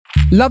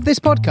Love this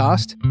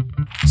podcast?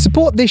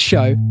 Support this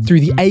show through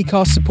the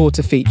Acast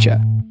supporter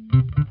feature.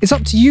 It's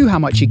up to you how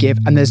much you give,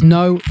 and there's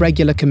no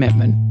regular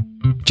commitment.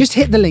 Just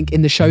hit the link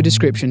in the show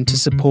description to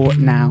support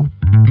now.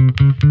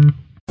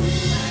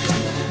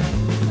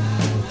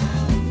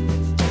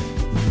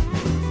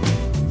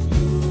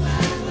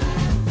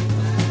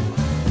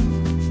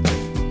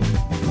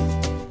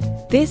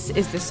 This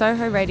is the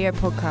Soho Radio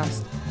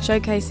Podcast,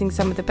 showcasing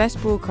some of the best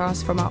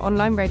broadcasts from our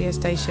online radio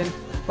station,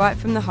 right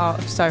from the heart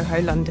of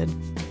Soho, London.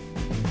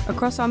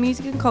 Across our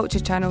music and culture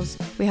channels,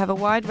 we have a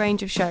wide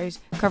range of shows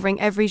covering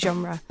every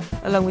genre,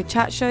 along with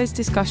chat shows,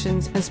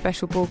 discussions and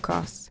special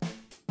broadcasts.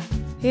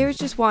 Here is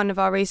just one of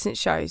our recent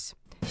shows.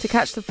 To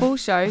catch the full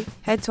show,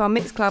 head to our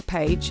Mixcloud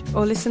page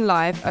or listen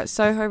live at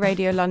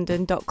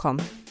sohoradiolondon.com.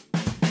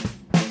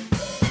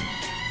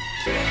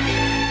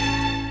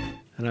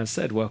 And as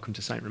said, welcome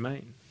to Saint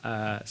Remain.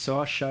 So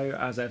our show,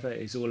 as ever,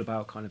 is all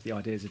about kind of the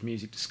ideas of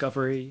music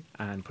discovery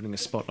and putting a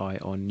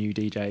spotlight on new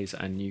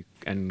DJs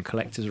and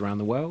collectors around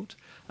the world.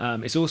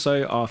 It's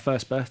also our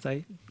first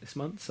birthday this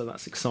month, so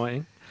that's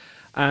exciting.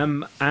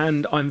 And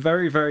I'm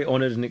very, very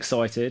honoured and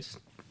excited,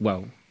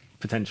 well,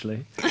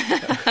 potentially,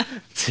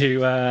 to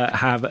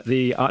have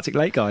the Arctic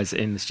Lake guys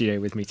in the studio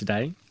with me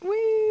today.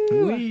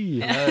 Woo!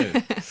 Whee!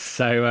 Hello.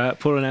 So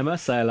Paul and Emma,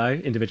 say hello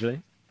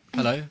individually.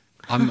 Hello.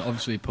 I'm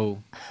obviously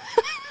Paul.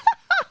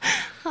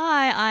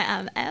 Hi, I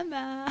am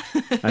Emma.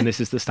 And this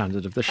is the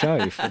standard of the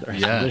show for the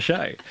rest of the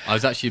show. I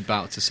was actually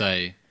about to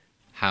say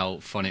how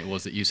funny it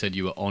was that you said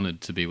you were honoured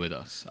to be with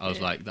us. I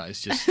was like, that is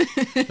just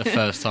the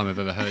first time I've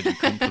ever heard you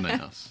compliment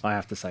us. I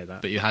have to say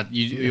that. But you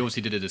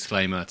obviously did a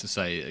disclaimer to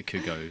say it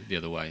could go the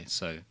other way.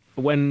 So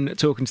when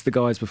talking to the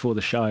guys before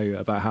the show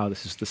about how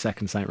this is the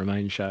second Saint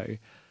Remain show,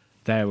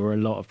 there were a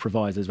lot of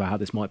provisos about how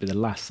this might be the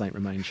last Saint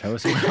Remain show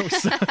as well.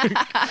 So,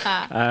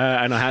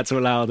 and I had to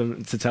allow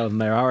them to tell them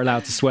they are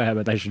allowed to swear,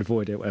 but they should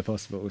avoid it where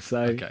possible.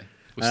 So okay.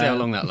 We'll see how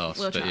long that lasts,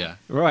 we'll but try. yeah.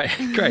 Right,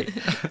 great.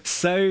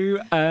 So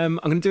I'm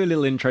going to do a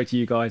little intro to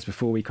you guys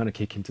before we kind of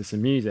kick into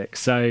some music.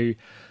 So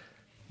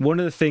one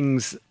of the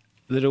things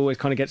that always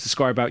kind of gets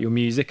described about your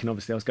music, and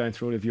obviously I was going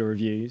through all of your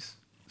reviews,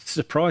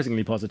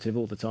 surprisingly positive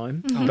all the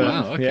time. Oh, but,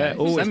 wow, okay. Yeah,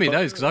 always send me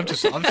those,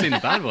 because I've seen the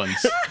bad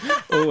ones.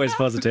 always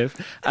positive,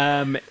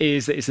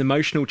 is that it's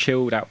emotional,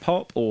 chilled out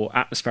pop or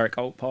atmospheric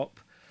alt pop.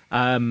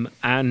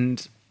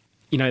 And,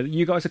 you know,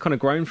 you guys have kind of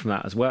grown from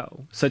that as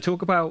well. So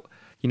talk about,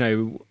 you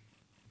know,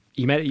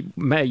 you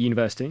met at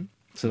university,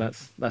 so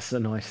that's a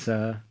nice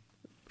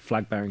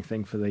flag-bearing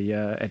thing for the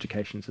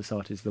education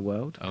societies of the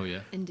world. Oh,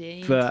 yeah.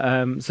 Indeed.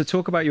 But so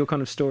talk about your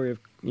kind of story of,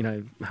 you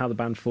know, how the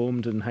band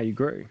formed and how you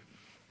grew.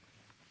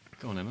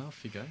 Go on, Emma,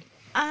 off you go.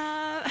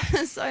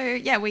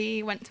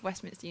 We went to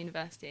Westminster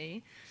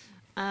University.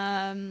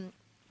 My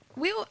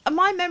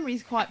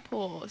memory's quite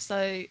poor,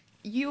 so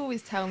you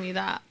always tell me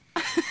that.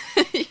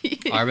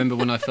 I remember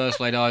when I first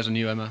laid eyes on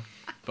you, Emma,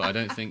 but I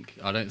don't think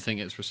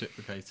it's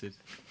reciprocated.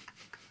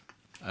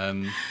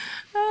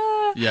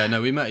 Yeah, no,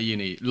 we met at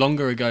uni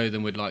longer ago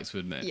than we'd like to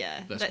admit.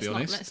 Yeah, let's be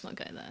honest. Let's not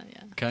go there.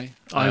 Yeah. Okay.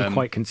 I'm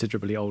quite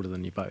considerably older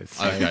than you both.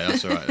 So. Okay,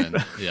 that's all right then.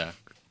 Yeah,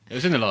 it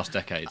was in the last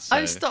decade. So.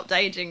 I've stopped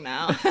aging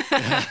now.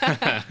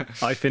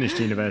 I finished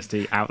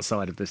university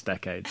outside of this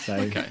decade, so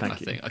okay,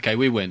 thank you. Okay,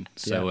 we win.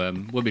 So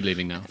we'll be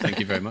leaving now. Thank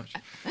you very much.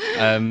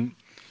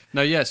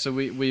 No, yeah. So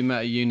we met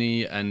at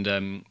uni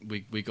and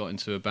we got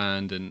into a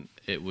band and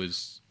it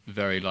was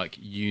very like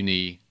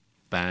uni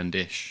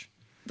bandish.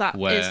 That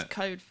is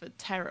code for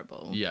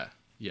terrible. Yeah.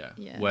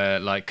 Where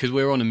like because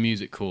we're on a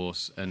music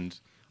course and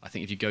I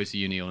think if you go to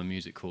uni on a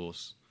music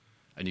course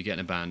and you get in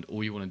a band,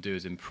 all you want to do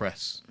is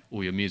impress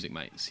all your music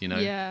mates, you know?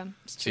 Yeah,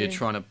 it's so true. you're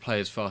trying to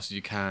play as fast as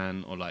you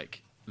can or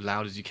like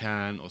loud as you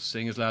can or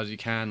sing as loud as you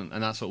can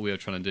and that's what we were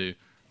trying to do.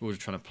 We were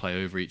just trying to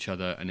play over each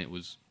other and it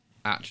was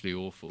actually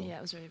awful. Yeah,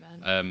 it was really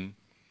bad.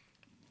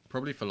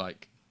 Probably for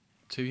like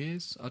 2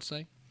 years, I'd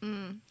say.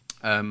 Mm.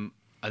 And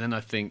then I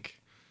think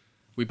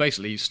we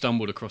basically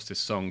stumbled across this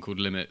song called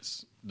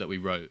Limits that we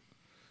wrote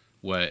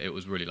where it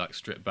was really like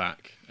stripped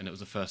back and it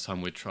was the first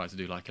time we'd tried to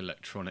do like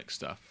electronic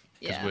stuff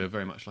because we were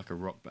very much like a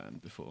rock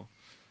band before.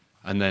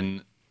 And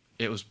then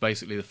it was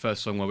basically the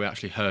first song where we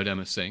actually heard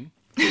Emma sing.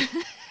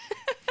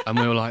 And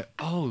we were like,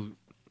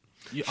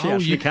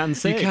 you can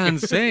sing. You can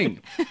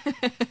sing.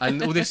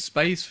 And all this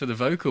space for the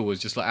vocal was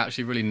just like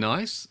actually really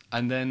nice.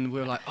 And then we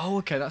were like, oh,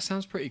 okay, that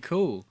sounds pretty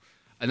cool.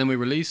 And then we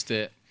released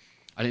it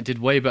and it did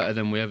way better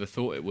than we ever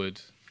thought it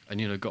would. And,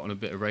 you know, got on a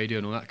bit of radio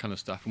and all that kind of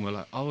stuff. And we're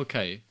like, oh,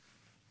 okay,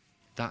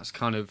 that's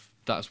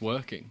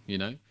working, you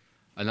know?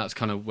 And that's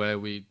kind of where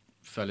we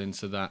fell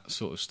into that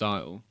sort of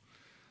style.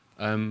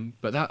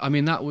 But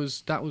that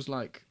was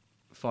like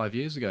 5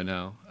 years ago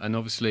now. And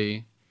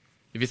obviously,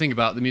 if you think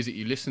about the music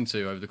you listen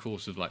to over the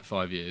course of like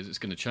 5 years, it's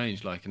going to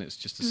change. Like, and it's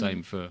just the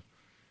same for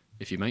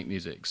if you make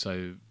music.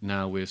 So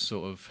now we're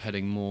sort of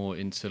heading more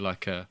into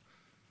like a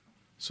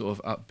sort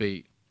of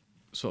upbeat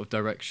sort of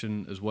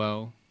direction as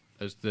well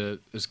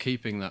as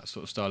keeping that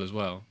sort of style as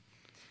well.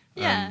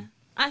 Yeah,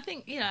 I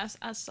think, you know, as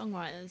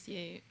songwriters,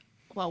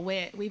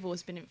 we've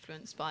always been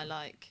influenced by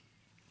like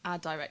our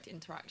direct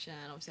interaction,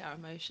 obviously our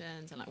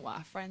emotions and like what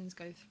our friends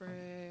go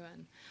through,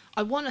 and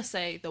I want to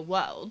say the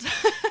world,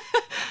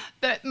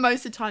 but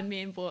most of the time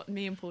me and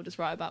Paul just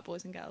write about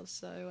boys and girls.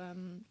 So,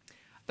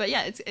 but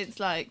yeah, it's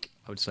like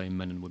I would say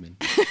men and women,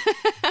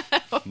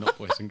 not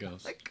boys and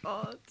girls. oh my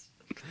God.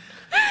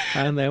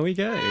 And there we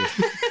go.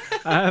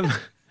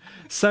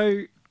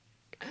 So,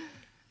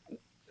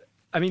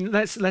 I mean,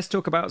 let's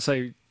talk about.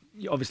 So,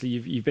 obviously,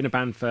 you've been a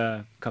band for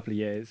a couple of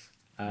years,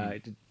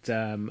 and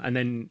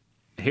then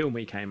Heal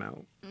Me came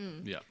out.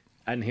 Yeah.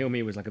 And Heal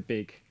Me was like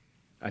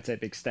I'd say a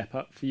big step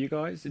up for you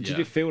guys. Did Yeah.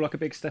 it feel like a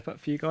big step up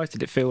for you guys?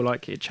 Did it feel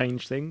like it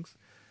changed things?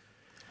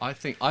 I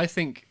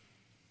think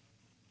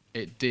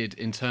it did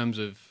in terms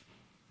of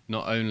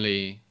not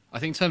only... I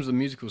think in terms of the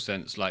musical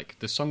sense, like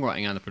the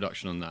songwriting and the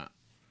production on that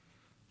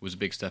was a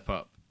big step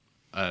up.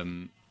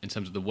 In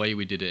terms of the way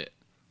we did it,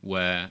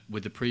 where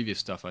with the previous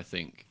stuff, I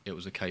think it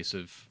was a case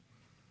of,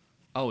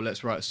 oh,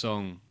 let's write a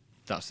song.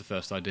 That's the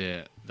first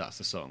idea. That's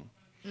the song.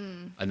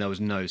 And there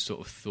was no sort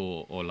of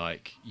thought or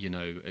like,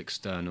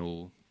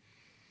 external,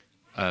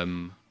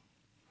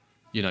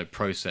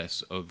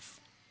 process of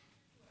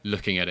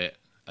looking at it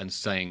and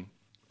saying,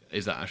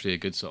 is that actually a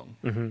good song?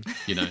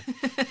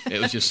 It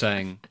was just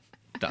saying,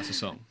 that's a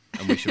song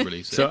and we should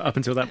release it. So up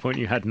until that point,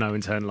 you had no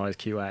internalized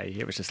QA.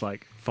 It was just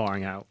like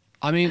firing out.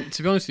 I mean,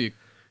 to be honest with you,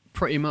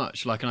 pretty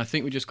much. Like, and I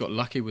think we just got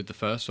lucky with the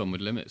first one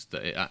with Limits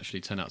that it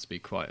actually turned out to be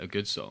quite a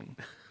good song.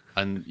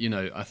 And,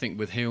 I think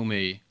with Heal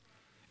Me,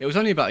 it was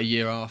only about a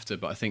year after,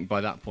 but I think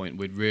by that point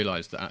we'd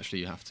realised that actually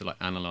you have to like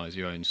analyse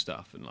your own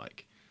stuff and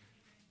like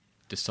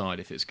decide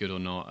if it's good or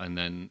not. And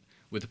then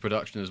with the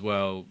production as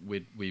well,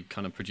 we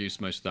kind of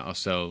produced most of that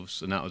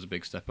ourselves, and that was a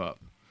big step up.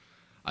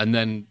 And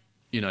then,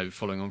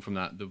 following on from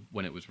that,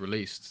 when it was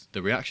released,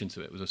 the reaction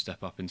to it was a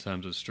step up in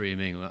terms of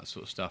streaming and that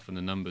sort of stuff, and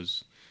the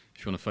numbers,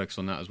 if you want to focus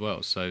on that as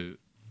well. So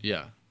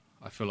yeah,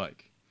 I feel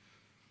like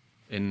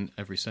in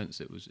every sense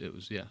it was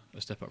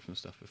a step up from the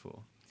stuff before.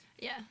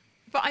 Yeah.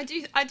 But I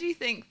do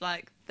think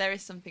like there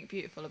is something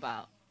beautiful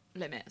about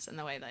Limits and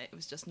the way that it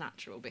was just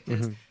natural,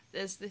 because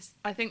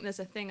I think there's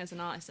a thing as an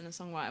artist and a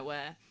songwriter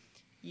where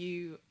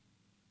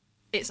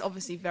it's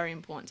obviously very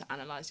important to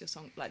analyze your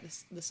song, like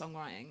the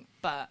songwriting,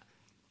 but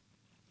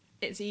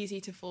it's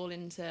easy to fall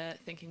into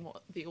thinking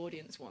what the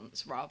audience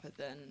wants rather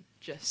than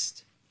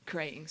just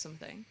creating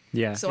something.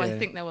 Yeah. So I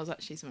think there was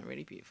actually something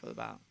really beautiful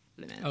about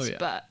Limits. Oh, yeah.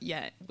 But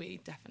yeah, we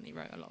definitely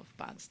wrote a lot of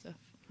bad stuff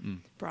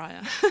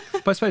prior.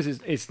 But I suppose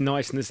it's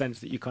nice in the sense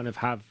that you kind of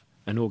have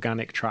an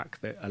organic track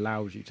that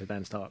allows you to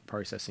then start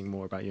processing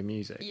more about your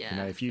music.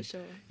 Yeah, if for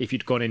sure. if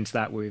you'd gone into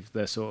that with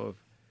the sort of,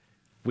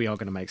 we are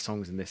going to make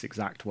songs in this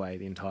exact way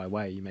the entire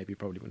way, you maybe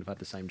probably wouldn't have had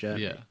the same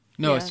journey. Yeah.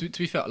 No, Yeah. to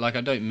be fair, like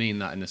I don't mean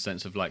that in the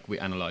sense of like we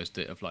analysed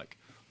it of like,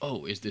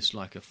 oh, is this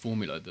like a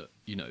formula that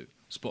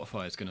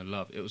Spotify is going to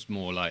love? It was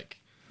more like,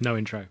 No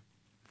intro.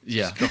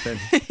 yeah, Drop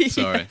in.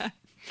 sorry.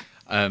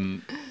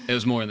 It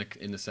was more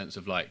in the sense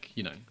of like,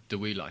 do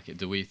we like it?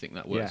 Do we think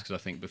that works? Yeah. Because I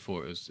think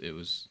before it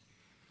was,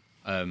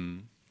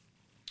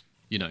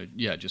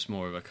 just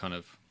more of a kind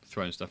of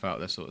throwing stuff out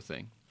there sort of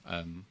thing.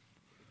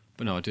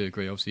 But no, I do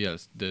agree. Obviously,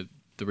 yes, the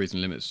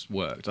reason Limits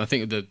worked. I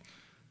think that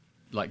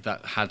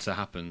had to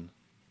happen.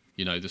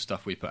 The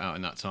stuff we put out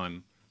in that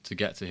time to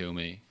get to Heal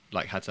Me,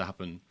 like had to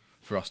happen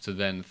for us to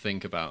then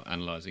think about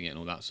analysing it and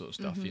all that sort of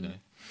stuff.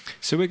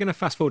 So we're going to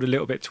fast forward a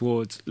little bit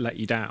towards Let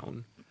You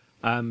Down.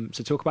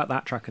 So talk about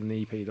that track and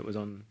the EP that was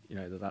on,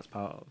 that's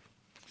part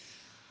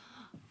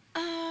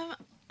of.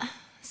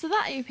 So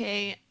that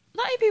EP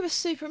was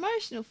super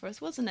emotional for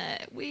us, wasn't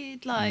it?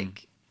 We'd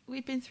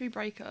been through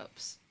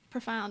breakups,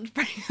 profound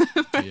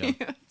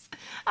breakups.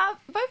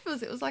 Both of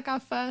us, it was like our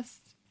first.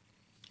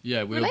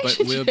 Yeah, we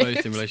were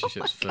both in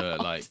relationships for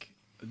like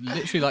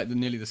literally like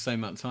nearly the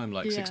same amount of time,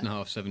 like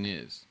 6.5, 7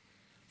 years,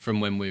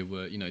 from when we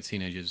were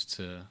teenagers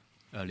to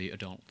early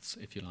adults,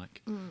 if you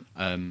like.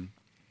 And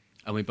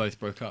we both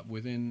broke up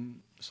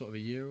within sort of a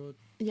year or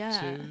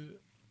two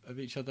of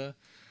each other.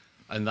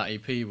 And that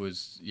EP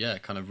was,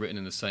 kind of written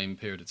in the same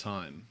period of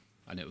time.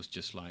 And it was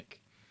just like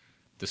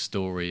the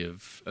story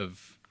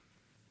of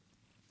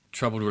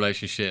troubled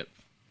relationship,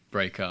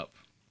 breakup,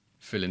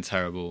 feeling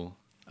terrible,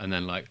 and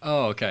then like,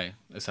 oh, okay,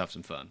 let's have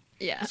some fun.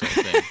 Yeah. Sort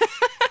of thing.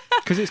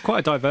 Because it's quite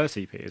a diverse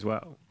EP as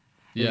well.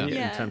 Yeah.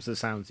 In terms of the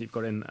sounds you've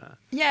got in there.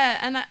 Yeah,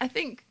 and I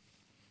think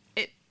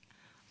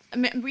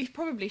we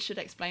probably should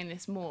explain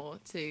this more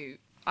to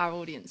our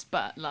audience,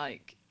 but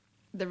like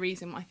the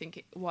reason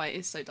why it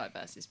is so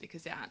diverse is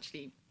because it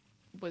actually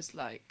was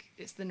like,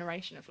 it's the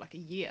narration of like a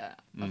year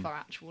of our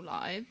actual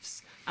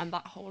lives, and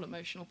that whole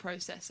emotional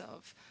process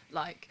of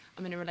like,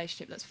 I'm in a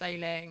relationship that's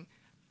failing,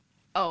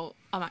 oh,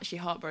 I'm actually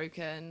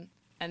heartbroken,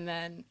 and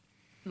then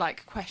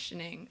like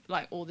questioning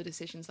like all the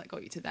decisions that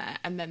got you to there,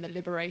 and then the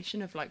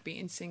liberation of like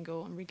being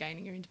single and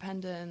regaining your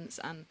independence.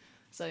 And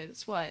so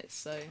that's why it's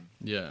so...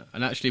 Yeah,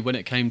 and actually when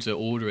it came to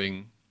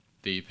ordering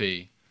the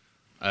EP,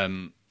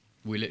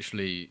 we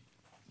literally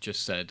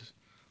just said,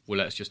 well,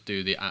 let's just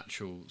do the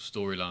actual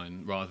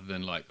storyline rather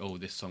than like, oh,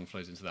 this song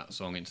flows into that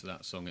song.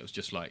 It was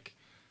just like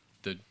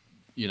the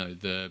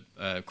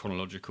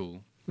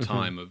chronological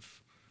time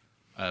of,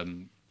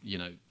 you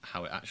know,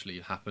 how it actually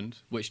happened,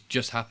 which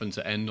just happened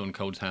to end on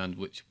Cold Hands.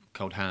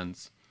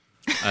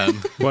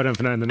 Well done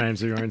for knowing the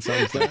names of your own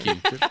songs. Thank you.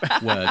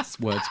 Words.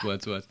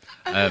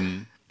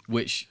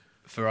 Which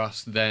for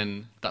us,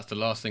 then that's the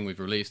last thing we've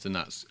released, and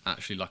that's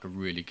actually like a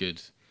really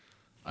good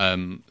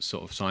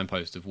sort of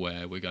signpost of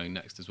where we're going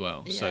next as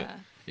well. Yeah. So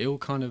it all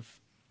kind of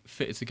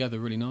fitted together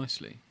really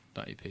nicely,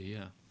 that EP.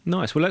 Yeah.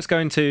 Nice. Well, let's go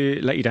into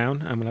Let You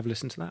Down, and we'll have a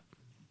listen to that.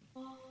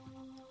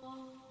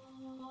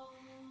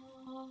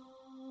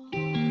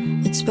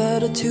 It's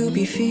better to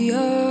be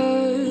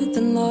feared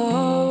than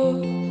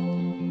loved.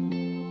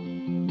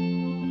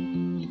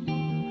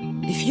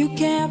 If you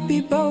can't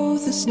be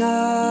both, it's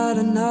not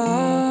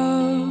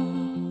enough.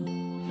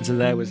 And so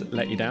there was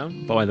Let You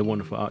Down by the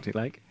wonderful Arctic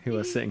Lake, who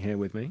are sitting here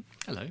with me.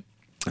 Hello.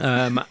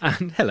 And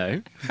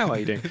hello, how are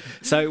you doing?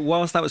 So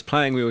whilst that was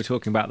playing, we were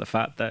talking about the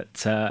fact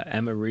that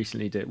Emma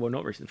recently did, well,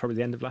 not recently, probably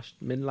the end of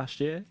mid last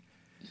year,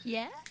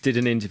 Yeah. did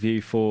an interview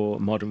for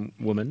Modern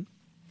Woman,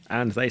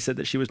 and they said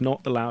that she was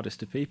not the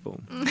loudest of people,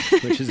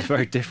 which is a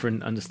very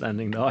different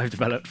understanding that I've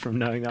developed from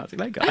knowing the Arctic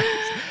Lake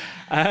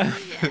guys.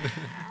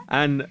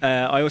 And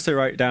I also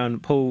wrote down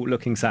Paul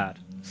looking sad.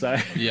 So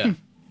Yeah.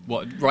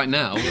 What, right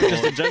now?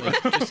 Just in general.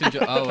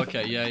 Oh,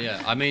 okay.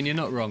 Yeah. I mean, you're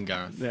not wrong,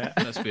 Gareth. Yeah.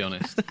 Let's be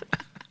honest.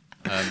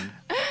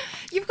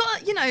 You've got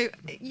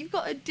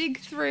to dig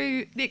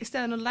through the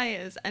external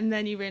layers, and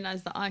then you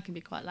realise that I can be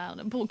quite loud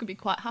and Paul can be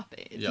quite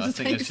happy. It Yeah, I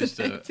think it's takes just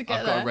a bit to get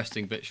I've got there. a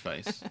resting bitch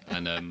face,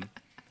 and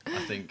I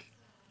think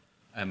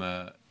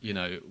Emma, you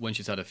know, when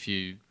she's had a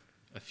few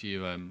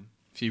rum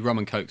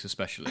and cokes,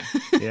 especially,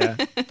 yeah,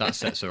 that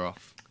sets her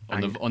off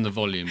on the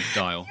volume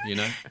dial. You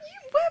know.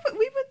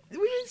 We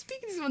were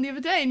speaking to someone the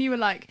other day, and you were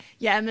like,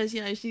 "Yeah, Emma's,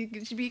 you know,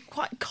 she'd be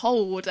quite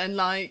cold and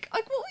like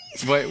what were you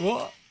saying?" Wait,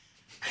 what?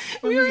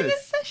 We were in this?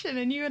 this session,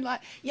 and you were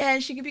like, "Yeah,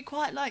 she could be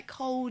quite like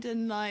cold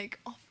and like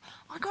off."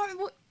 I can't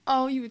remember what.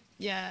 Oh, you would.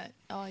 Yeah.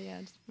 Oh, yeah.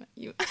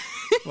 You.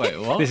 Wait,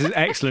 what? this is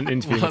excellent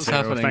interview What's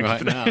material. happening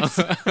Thank you right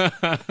for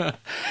now? this.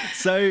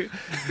 So,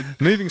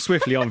 moving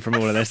swiftly on from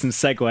all of this and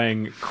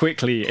segueing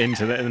quickly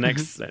into the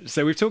next.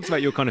 So, we've talked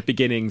about your kind of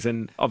beginnings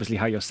and obviously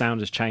how your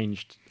sound has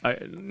changed.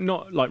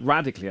 Not like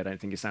radically, I don't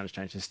think your sound has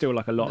changed. There's still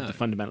like a lot of the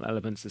fundamental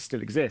elements that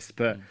still exist.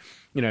 But,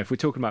 you know, if we're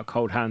talking about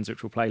Cold Hands,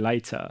 which we'll play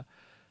later,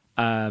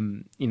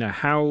 you know,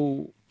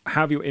 how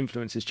have your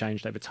influences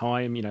changed over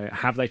time? You know,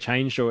 have they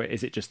changed, or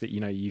is it just that, you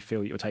know, you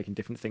feel you're taking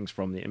different things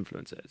from the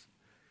influences?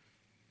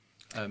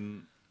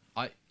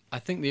 I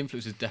think the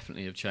influences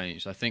definitely have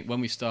changed. I think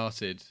when we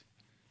started,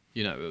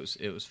 you know,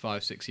 it was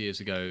 5-6 years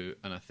ago,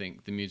 and I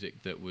think the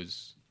music that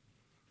was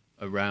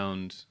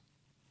around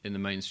in the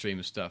mainstream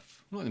of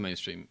stuff, not in the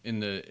mainstream, in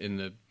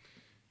the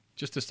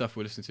just the stuff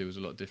we're listening to was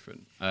a lot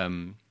different.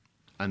 And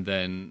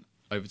then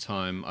over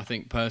time, I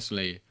think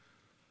personally,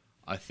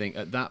 I think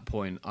at that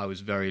point I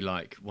was very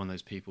like one of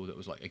those people that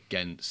was like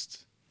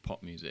against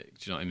pop music.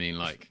 Do you know what I mean?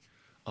 Like,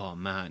 oh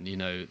man, you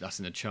know, that's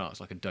in the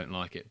charts. Like, I don't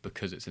like it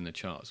because it's in the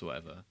charts or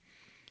whatever.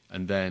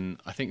 And then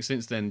I think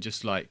since then,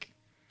 just like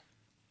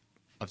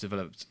I've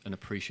developed an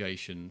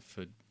appreciation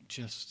for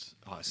just,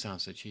 oh, it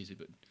sounds so cheesy,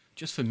 but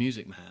just for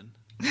music, man,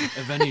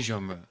 of any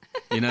genre,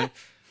 you know.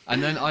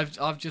 And then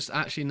I've just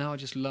actually now I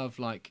just love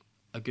like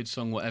a good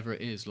song, whatever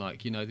it is.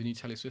 Like, you know, the new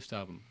Taylor Swift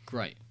album,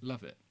 great,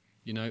 love it.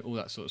 You know, all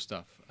that sort of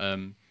stuff.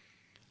 And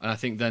I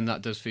think then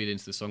that does feed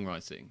into the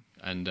songwriting.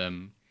 And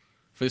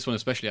for this one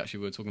especially, actually,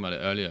 we were talking about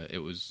it earlier.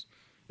 It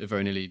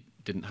very nearly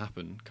didn't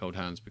happen, Cold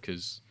Hands,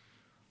 because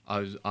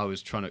I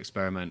was trying to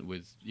experiment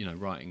with, you know,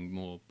 writing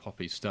more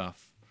poppy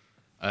stuff.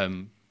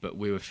 But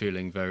we were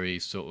feeling very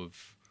sort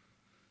of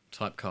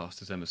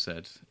typecast, as Emma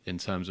said, in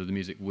terms of the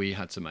music we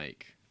had to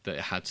make. That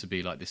it had to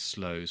be like this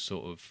slow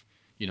sort of,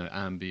 you know,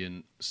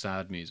 ambient,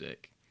 sad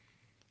music.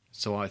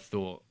 So I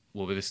thought,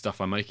 well, with this stuff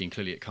I'm making,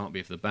 clearly it can't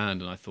be for the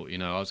band. And I thought, you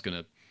know, I was going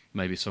to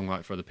maybe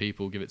songwrite for other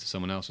people, give it to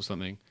someone else or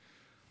something.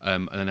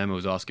 And then Emma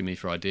was asking me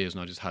for ideas,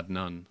 and I just had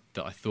none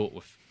that I thought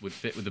would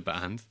fit with the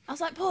band. I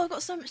was like, Paul, I've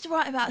got so much to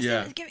write about.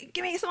 Yeah. So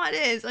give me some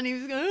ideas. And he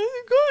was going, I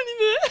haven't got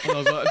anything.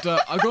 And I was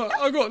like,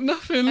 I got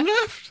nothing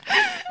left.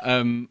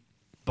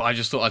 But I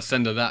just thought I'd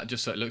send her that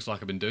just so it looks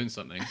like I've been doing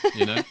something,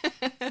 you know?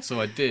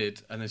 So I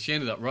did, and then she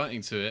ended up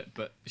writing to it,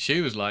 but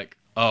she was like,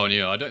 oh,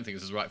 yeah, I don't think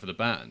this is right for the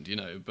band, you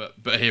know, but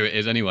here it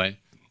is anyway.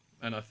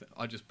 And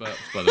I just burped,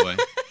 by the way.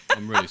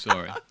 I'm really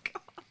sorry. Oh,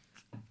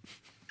 God.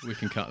 We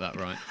can cut that,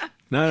 right?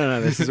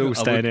 No, this is all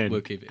staying in.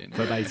 We'll keep it in.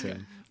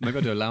 Verbatim. Maybe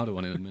I'll do a louder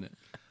one in a minute.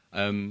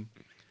 And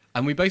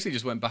we basically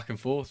just went back and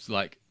forth,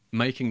 like,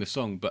 making the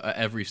song, but at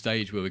every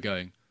stage we were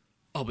going,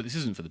 oh, but this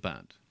isn't for the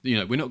band. You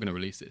know, we're not going to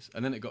release this.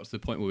 And then it got to the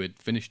point where we'd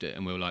finished it,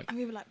 and we were like,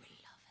 We love it.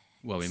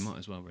 well, we might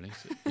as well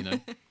release it, you know?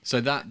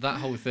 So that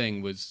whole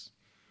thing was,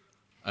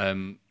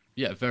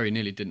 very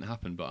nearly didn't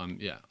happen, but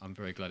I'm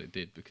very glad it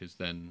did, because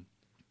then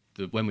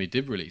when we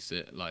did release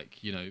it,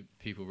 like, you know,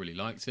 people really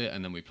liked it,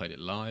 and then we played it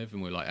live,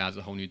 and we like adds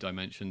a whole new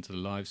dimension to the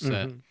live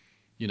set. Mm-hmm.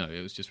 You know,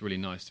 it was just really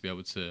nice to be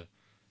able to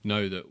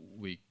know that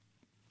we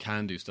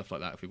can do stuff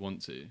like that if we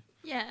want to.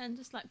 Yeah, and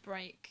just like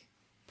break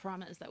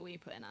parameters that we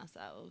put in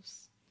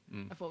ourselves.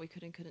 of what we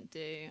could and couldn't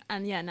do.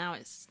 And yeah, now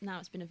it's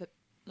been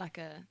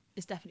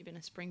it's definitely been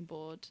a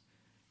springboard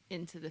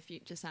into the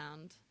future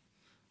sound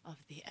of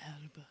the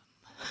album.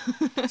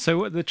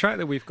 So the track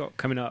that we've got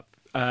coming up,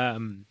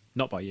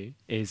 not by you,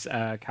 is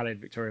Khaled,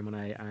 Victoria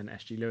Monet, and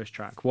SG Lewis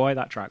track. Why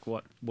that track?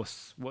 Why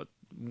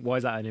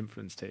is that an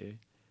influence to you?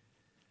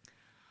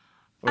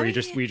 Or were you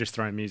just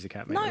throwing music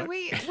at me? No, like?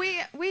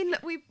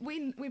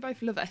 we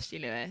both love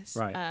SG Lewis,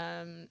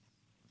 right?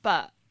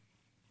 But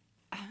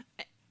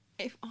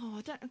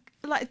I don't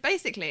like.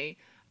 Basically,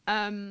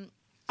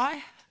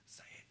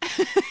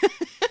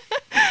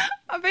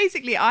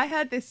 I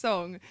heard this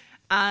song,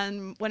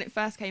 and when it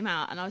first came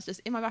out, and I was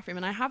just in my bathroom,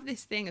 and I have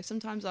this thing of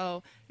sometimes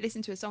I'll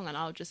listen to a song and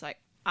I'll just like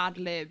ad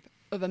lib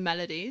other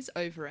melodies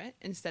over it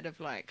instead of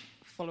like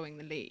following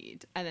the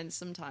lead, and then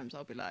sometimes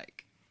I'll be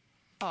like,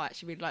 oh, I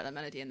actually really like that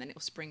melody, and then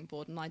it'll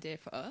springboard an idea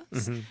for us.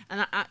 Mm-hmm. And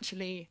that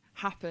actually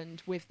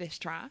happened with this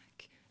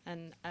track.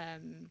 And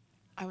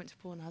I went to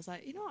Paul and I was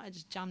like, you know what, I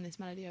just jammed this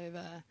melody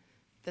over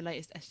the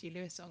latest SG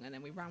Lewis song, and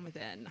then we ran with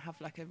it and have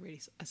like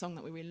a song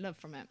that we really love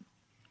from it.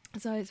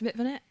 So it's a bit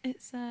of an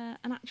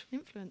actual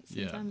influence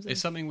in terms of...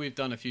 It's something we've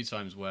done a few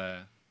times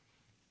where,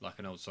 like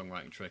an old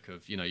songwriting trick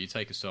of, you know, you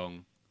take a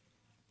song,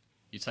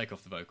 you take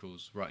off the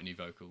vocals, write a new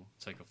vocal,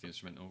 take off the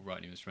instrumental, write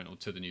a new instrumental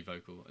to the new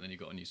vocal, and then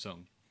you've got a new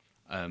song.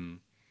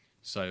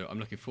 So I'm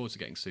looking forward to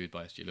getting sued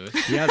by SG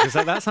Lewis. Yeah,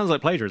 that sounds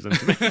like plagiarism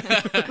to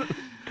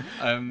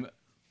me.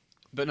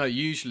 But no,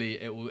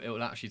 usually it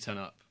will actually turn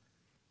up,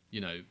 you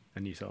know, a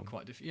new song.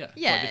 Quite different. Yeah,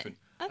 quite different.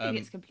 I think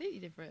it's completely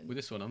different. With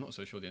this one, I'm not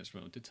so sure the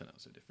instrumental did turn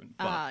out so different.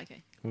 But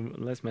okay. Well,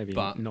 let's maybe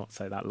not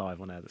say that live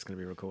on air. That's going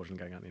to be recorded and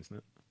going out on the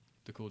internet.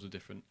 The chords are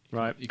different.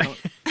 Right. You can't,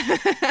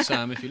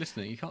 Sam, if you're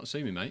listening, you can't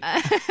sue me, mate.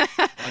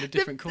 I did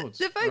different chords.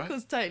 The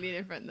vocal's totally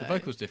different, though. The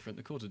vocal's different.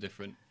 The chords are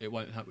different. It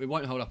won't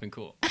hold up in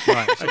court.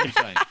 Right. That's all I'm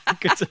saying.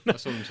 Good to know.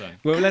 That's all I'm saying.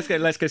 Well, let's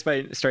go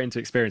straight into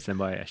Experience then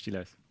by SG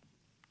Lewis.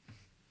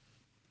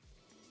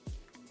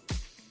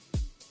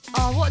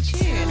 Oh, what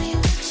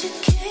tune?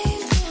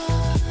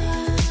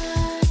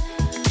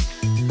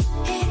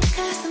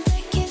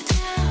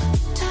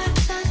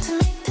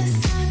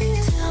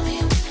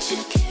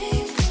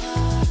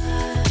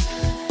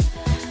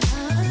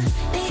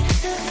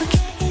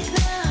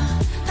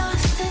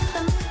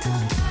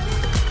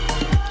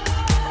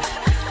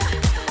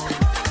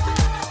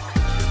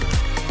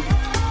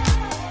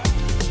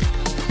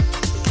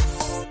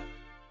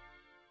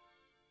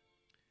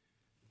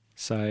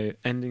 So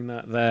ending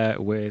that there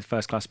with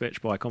First Class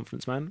Bitch by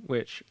Confidence Man,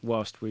 which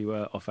whilst we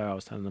were off air, I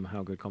was telling them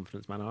how good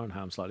Confidence Man are and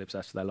how I'm slightly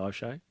obsessed with their live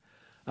show.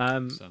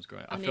 Sounds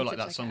great. I feel like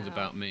that song's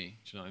about me.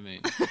 Do you know what I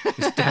mean?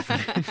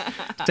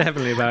 It's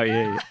definitely about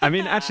you. I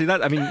mean, actually,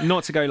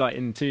 not to go like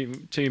into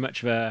too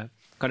much of a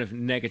kind of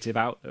negative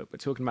outlook, but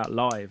talking about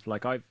live,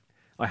 like I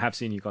have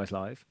seen you guys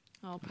live.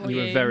 Oh, poor you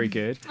were very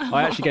good.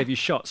 I actually gave you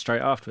shots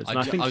straight afterwards, and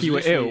I think you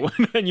were ill,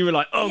 and you were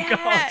like, "Oh God!"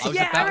 I was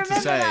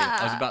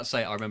about to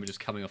say. I remember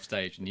just coming off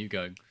stage and you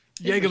going,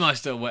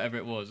 "Jägermeister," or whatever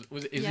it was. It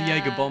was a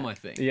Jaeger bomb, I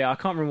think. Yeah, I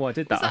can't remember why I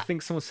did that. I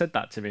think someone said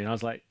that to me, and I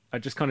was like, I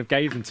just kind of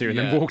gave them to you and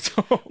then walked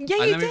off.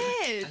 Yeah, you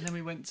did. And then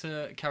we went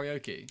to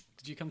karaoke.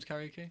 Did you come to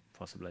karaoke?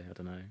 Possibly, I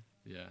don't know.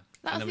 Yeah.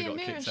 That and was then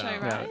the we got Amira kicked show,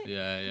 out. right?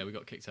 Yeah, we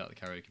got kicked out of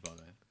the karaoke bar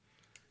there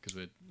because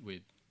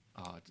we'd.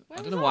 I Where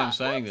don't know was why I'm that?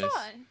 saying Where was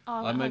this.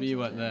 I? Oh, Maybe you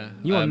weren't there.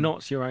 You are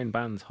not your own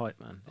band's hype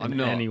man. I'm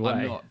not. Any way.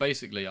 I'm not.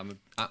 Basically, I'm an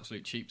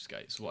absolute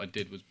cheapskate. So what I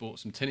did was bought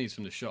some tinnies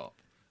from the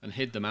shop and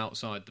hid them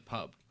outside the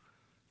pub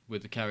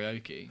with the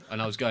karaoke.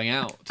 And I was going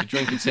out to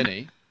drink a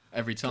tinny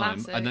every time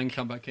Classic. and then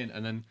come back in.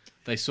 And then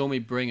they saw me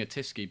bring a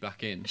Tisky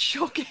back in.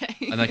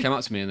 Shocking. And they came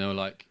up to me and they were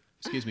like,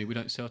 "Excuse me, we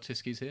don't sell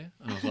Tiskies here."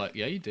 And I was like,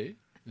 "Yeah, you do."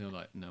 And they were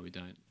like, "No, we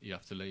don't. You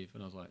have to leave."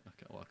 And I was like,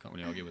 "Okay, well, I can't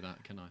really argue with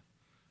that, can I?"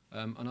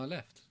 And I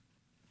left.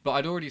 But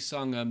I'd already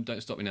sung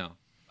Don't Stop Me Now,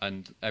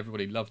 and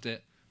everybody loved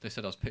it. They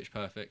said I was pitch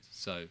perfect,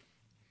 so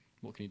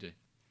what can you do?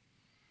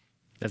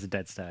 There's a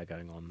dead stare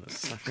going on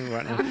that's happening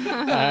right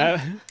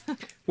now.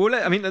 Well,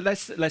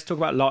 let's talk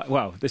about live.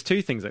 Well, there's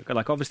two things that,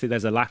 like, obviously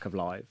there's a lack of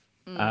live,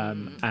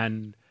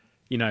 and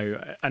you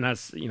know, and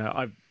as you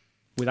know,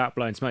 without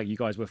blowing smoke, you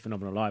guys were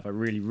phenomenal live. I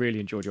really, really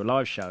enjoyed your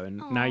live show,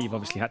 and now you've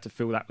obviously had to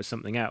fill that with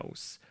something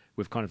else,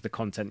 with kind of the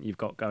content you've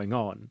got going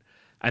on.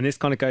 And this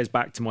kind of goes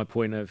back to my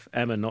point of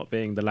Emma not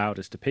being the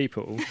loudest of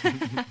people.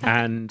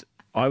 And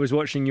I was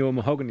watching your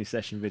Mahogany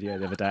Session video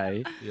the other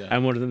day,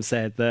 and one of them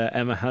said that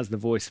Emma has the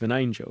voice of an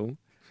angel.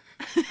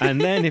 And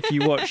then if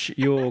you watch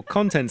your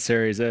content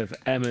series of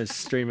Emma's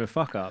stream of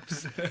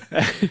fuck-ups,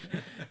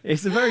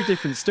 it's a very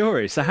different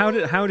story. So how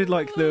did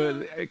like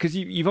because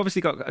you've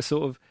obviously got a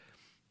sort of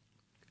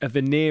a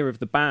veneer of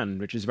the band,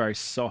 which is very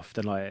soft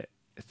and like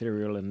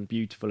ethereal and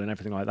beautiful and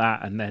everything like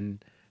that, and then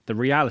the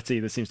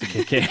reality that seems to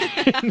kick in.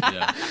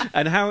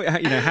 And how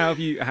have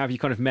you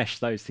kind of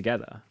meshed those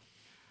together?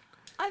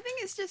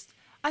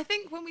 I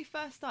think when we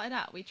first started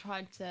out, we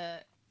tried to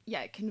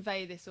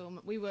convey this.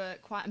 We were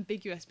quite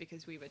ambiguous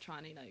because we were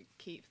trying to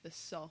keep the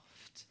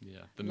soft,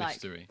 the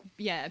mystery,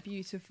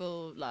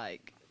 beautiful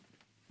like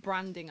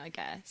branding, I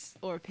guess,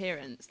 or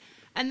appearance.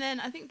 And then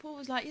I think Paul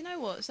was like, you know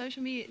what,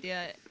 social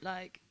media,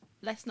 like,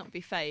 let's not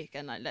be fake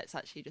and like let's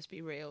actually just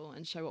be real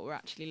and show what we're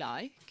actually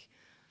like,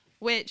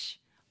 which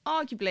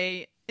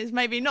arguably is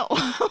maybe not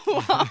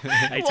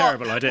a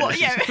terrible idea.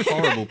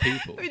 Horrible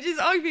people. Which is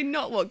arguably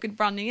not what good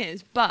branding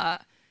is,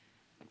 but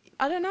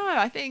I don't know.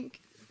 I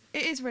think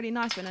it is really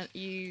nice when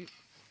you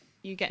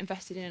get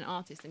invested in an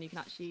artist and you can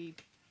actually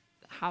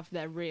have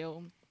their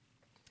real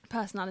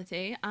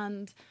personality.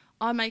 And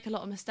I make a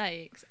lot of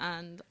mistakes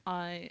and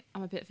I'm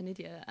a bit of an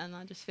idiot, and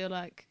I just feel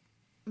like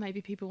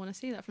maybe people want to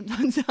see that from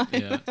time to time.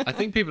 Yeah, I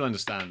think people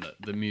understand that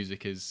the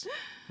music is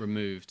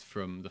removed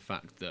from the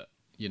fact that,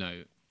 you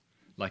know,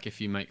 like if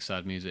you make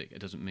sad music, it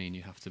doesn't mean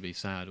you have to be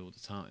sad all the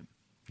time.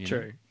 You know?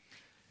 True.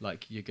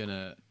 Like you're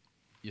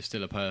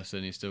still a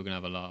person, you're still gonna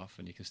have a laugh,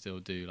 and you can still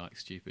do like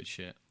stupid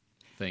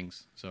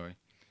things.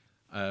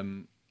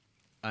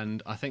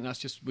 And I think that's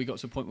just, we got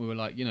to a point where we're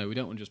like, you know, we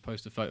don't want to just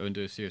post a photo and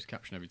do a serious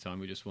caption every time.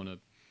 We just want to,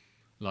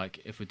 like,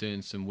 if we're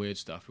doing some weird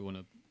stuff, we want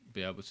to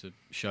be able to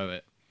show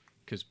it,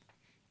 because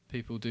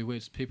people do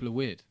weird. People are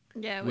weird.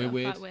 Yeah, we're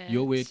weird. quite weird.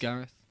 You're weird,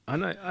 Gareth. I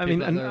know. I People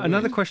mean, out there are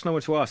another weird. question I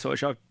wanted to ask,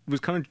 which I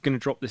was kind of going to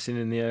drop this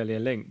in the earlier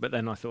link, but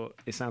then I thought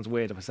it sounds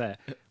weird if I say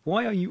it.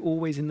 Why are you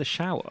always in the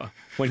shower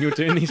when you're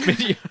doing these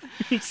videos?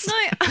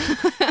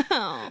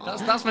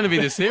 That's meant to be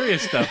the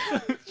serious stuff.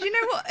 Do you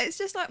know what? It's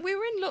just like we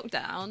were in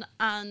lockdown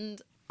and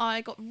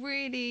I got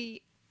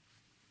really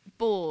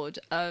bored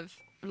of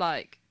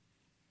like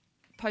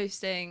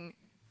posting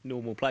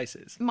Normal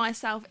places.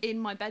 myself in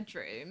my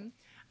bedroom.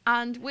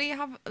 And we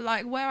have,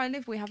 like, where I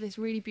live, we have this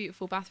really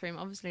beautiful bathroom.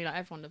 Obviously, like,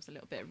 everyone loves a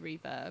little bit of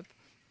reverb.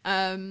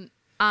 And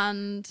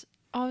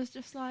I was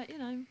just like, you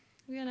know,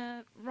 we're going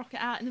to rock it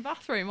out in the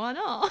bathroom. Why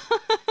not?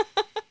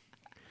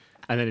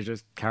 And then it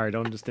just carried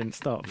on, just didn't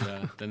stop.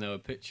 Yeah. Then there were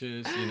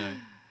pictures, you know.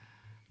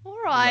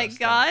 All right, That's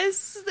guys,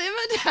 simmer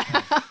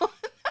down.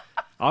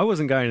 I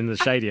wasn't going in the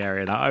shady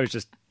area. I was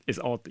just, it's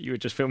odd that you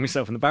would just film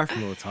yourself in the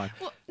bathroom all the time.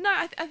 Well,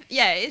 no,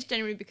 yeah, it's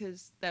generally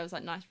because there was,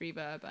 like, nice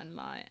reverb and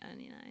light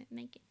and, you know,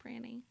 make it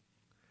pretty.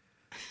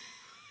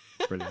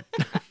 Brilliant.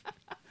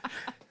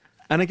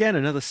 And again,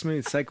 another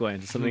smooth segue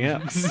into something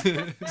else.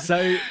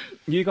 So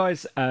you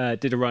guys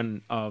did a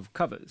run of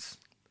covers.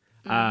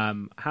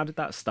 How did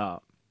that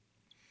start?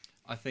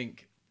 I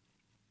think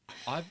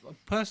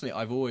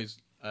I've always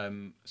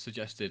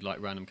suggested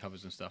like random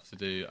covers and stuff to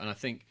do, and I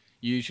think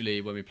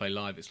usually when we play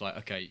live, it's like,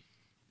 okay,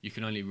 you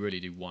can only really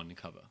do one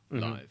cover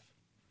live,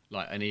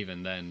 like, and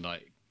even then,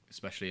 like,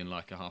 especially in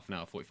like a half an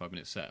hour,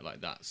 45-minute set,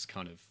 like that's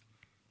kind of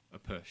a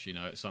push, you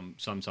know.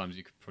 Sometimes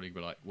you could probably be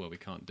like, well, we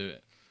can't do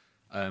it,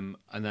 and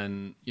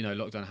then, you know,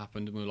 lockdown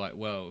happened, and we were like,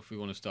 well, if we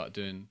want to start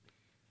doing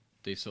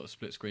these sort of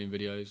split screen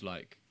videos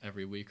like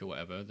every week or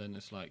whatever, then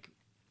it's like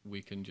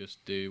we can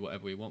just do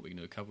whatever we want. We can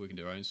do a cover, we can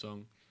do our own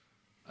song.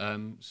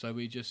 So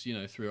we just, you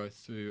know, threw a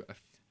few,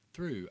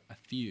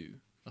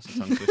 that's a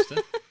tongue twister,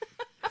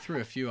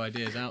 threw a few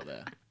ideas out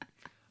there.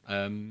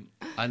 And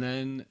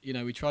then, you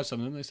know, we tried some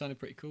of them, they sounded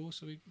pretty cool,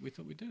 so we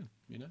thought we'd do them,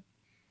 you know?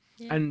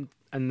 Yeah. And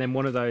then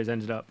one of those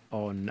ended up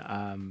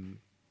on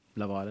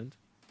Love Island,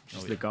 which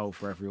is the yeah. goal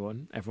for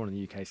everyone. Everyone in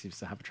the UK seems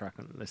to have a track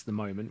on this. The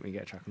moment we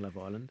get a track on Love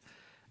Island,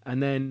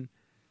 and then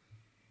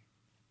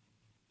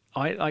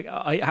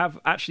I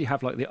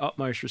have like the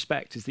utmost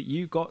respect is that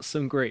you got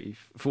some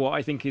grief for what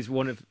I think is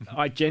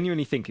I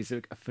genuinely think is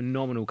a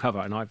phenomenal cover,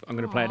 and I'm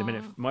going to play it in a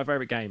minute. My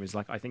favorite game is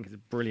like, I think it's a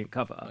brilliant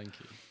cover. Thank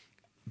you.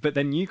 But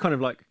then you kind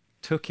of like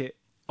took it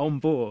on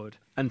board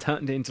and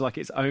turned it into like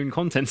its own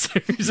content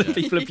series of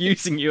people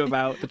abusing you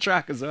about the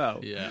track as well.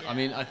 Yeah, I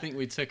mean, I think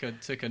we took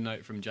a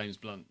note from James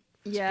Blunt.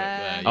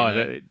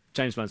 Yeah.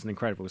 James Blunt's an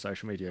incredible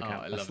social media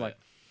account. I love it.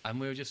 And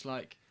we were just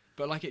like,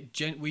 but like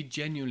we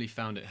genuinely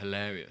found it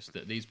hilarious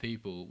that these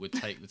people would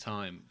take the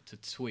time to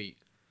tweet.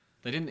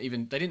 They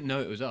didn't know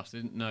it was us. They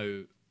didn't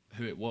know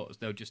who it was.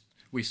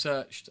 We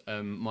searched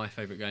my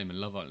favourite game and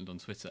Love Island on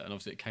Twitter, and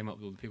obviously it came up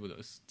with all the people that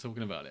was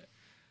talking about it.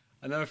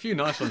 And there were a few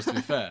nice ones, to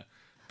be fair.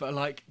 But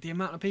like the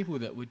amount of people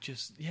that would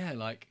just,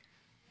 like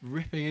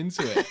ripping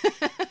into it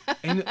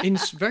in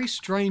very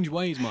strange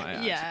ways, might I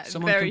add. Yeah,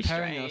 Someone very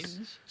comparing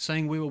strange. us,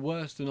 saying we were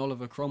worse than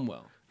Oliver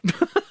Cromwell,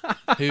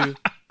 who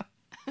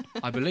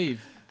I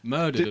believe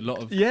murdered a lot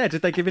of. Yeah,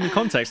 did they give any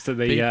context to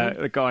the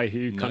People? the guy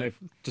who kind No. of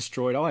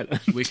destroyed Ireland?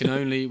 We can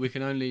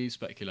only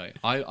speculate.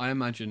 I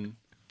imagine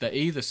they're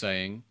either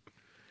saying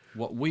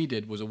what we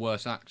did was a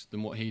worse act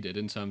than what he did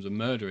in terms of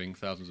murdering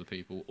thousands of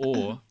people,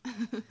 or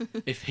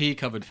if he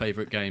covered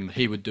favourite game,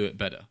 he would do it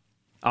better.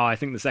 Oh, I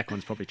think the second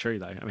one's probably true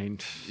though. I mean,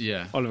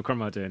 Yeah, Oliver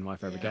Cromwell doing my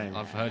favourite game.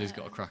 I've heard he's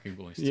got a cracking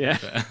voice. To Yeah. be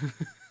fair.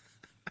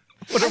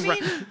 I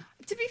mean,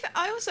 to be fair,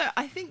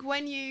 I think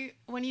when you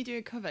do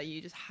a cover, you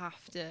just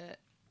have to,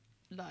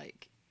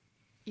 like,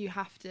 you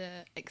have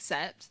to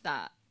accept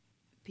that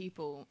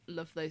people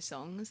love those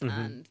songs,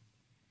 and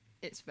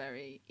it's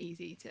very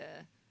easy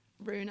to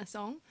ruin a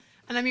song.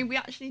 And I mean, we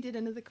actually did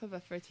another cover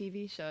for a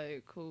TV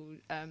show called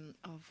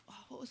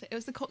what was it? It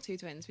was the Cocteau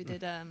Twins. We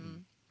did I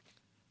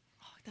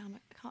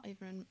can't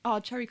even.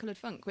 Cherry Coloured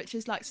Funk, which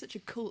is like such a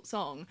cult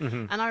song.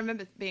 And I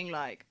remember being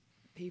like,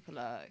 people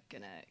are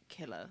gonna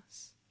kill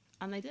us,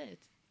 and they did.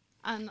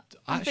 And Actually,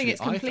 I think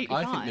it's completely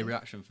fine. I think the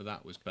reaction for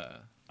that was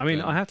better. I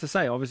mean, I have to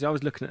say, obviously, I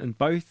was looking at, and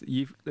both,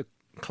 the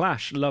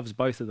Clash loves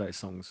both of those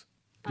songs.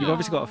 You've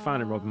obviously got a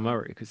fan of Robin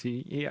Murray, because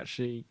he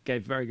actually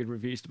gave very good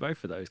reviews to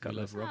both of those I covers.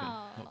 love Robin.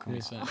 What can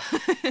we say?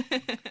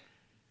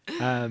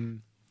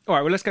 All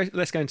right, well, let's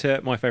go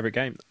into my favourite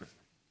game.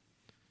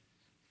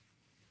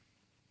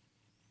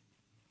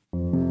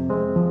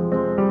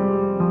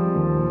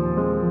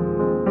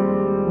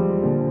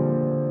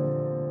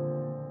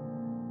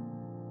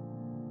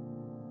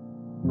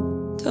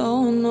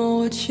 Don't know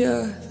what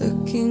you're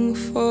looking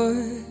for.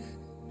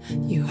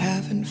 You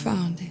haven't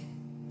found it,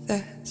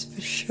 that's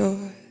for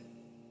sure.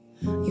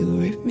 You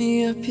rip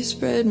me up, you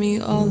spread me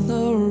all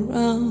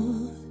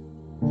around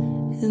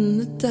in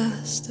the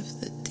dust of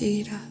the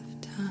deed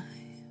of time.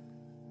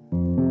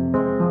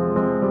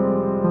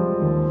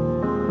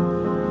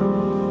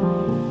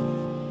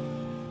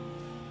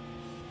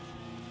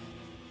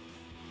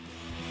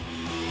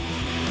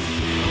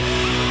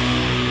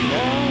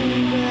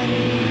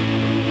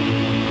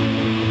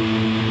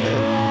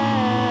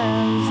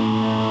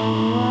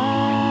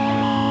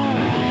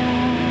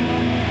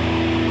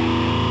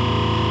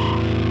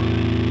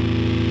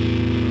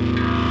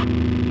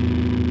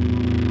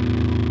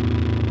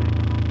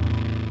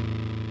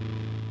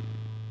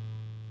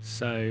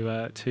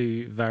 So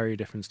two very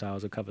different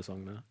styles of cover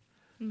song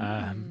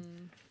now.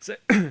 So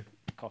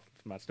cough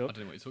from bad I stuff. don't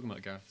know what you're talking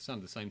about, Gareth. It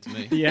sounded the same to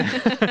me. Yeah.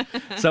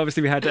 So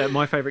obviously we had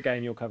my favourite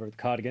game, your cover of the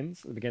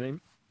Cardigans at the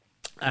beginning,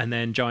 and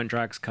then Giant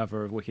Drag's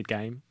cover of Wicked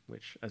Game,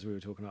 which, as we were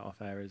talking about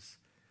off air, is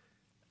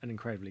an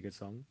incredibly good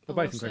song. They're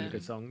both incredibly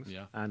good songs.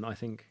 Yeah. And I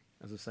think,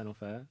 as I was saying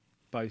off air,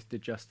 both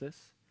did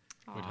justice.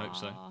 We'd hope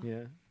so.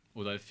 Yeah.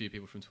 Although a few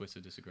people from Twitter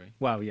disagree.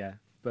 Well, yeah,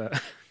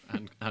 but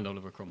And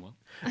Oliver Cromwell.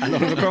 and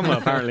Oliver Cromwell,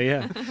 apparently,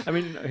 yeah. I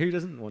mean, who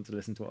doesn't want to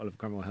listen to what Oliver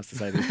Cromwell has to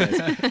say these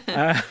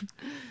days?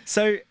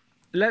 So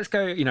let's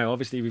go,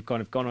 obviously we've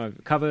kind of gone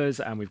over covers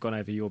and we've gone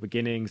over your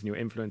beginnings and your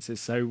influences.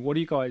 So what are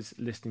you guys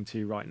listening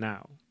to right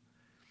now?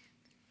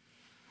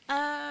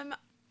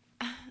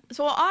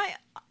 So I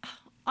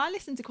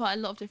listen to quite a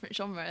lot of different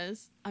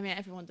genres. I mean,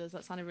 everyone does.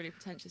 That sounded really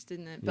pretentious,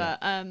 didn't it? Yeah.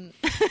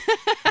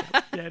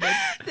 But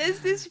there's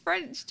this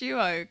French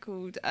duo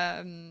called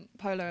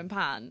Polo and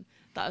Pan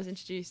that I was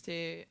introduced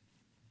to,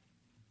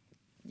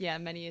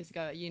 many years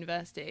ago at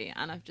university,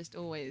 and I've just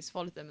always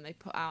followed them. And they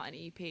put out an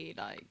EP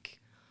a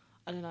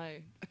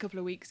couple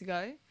of weeks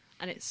ago,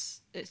 and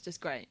it's just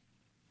great.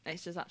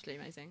 It's just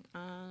absolutely amazing.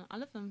 I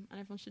love them,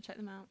 and everyone should check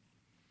them out.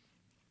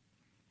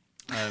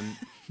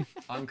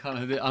 I'm kind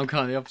of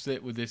the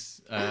opposite with this.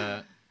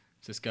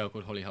 This girl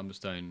called Holly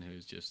Humberstone,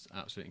 who's just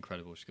absolutely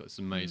incredible. She's got this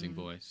amazing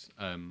voice.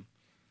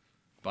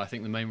 But I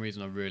think the main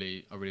reason I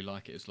really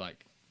like it is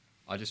like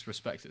I just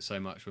respect it so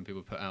much when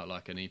people put out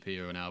like an EP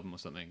or an album or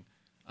something,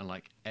 and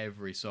like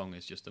every song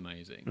is just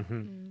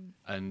amazing.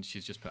 And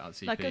she's just put out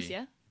this EP. Like us,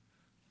 yeah.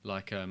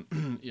 Like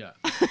yeah,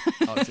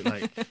 Arctic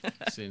Lake,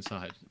 See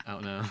Inside,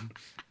 out now.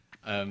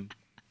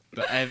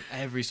 But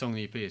every song in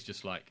the EP is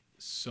just like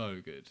so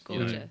good.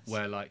 Gorgeous.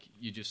 Where like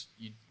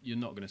you're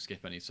not going to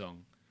skip any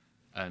song,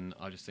 and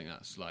I just think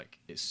that's like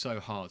it's so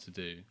hard to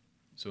do.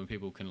 So when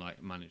people can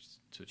like manage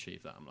to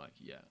achieve that, I'm like,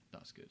 yeah,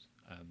 that's good.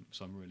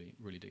 So I'm really,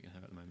 really digging her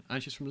at the moment.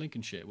 And she's from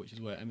Lincolnshire, which is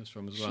where Emma's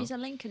from as well. She's a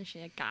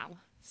Lincolnshire gal,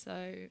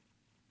 so.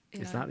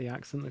 Is that the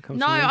accent that comes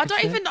No, from I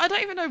Lincolnshire?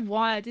 don't even know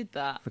why I did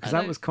that. Because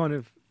that was kind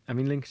of, I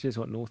mean, Lincolnshire's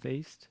what,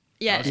 northeast?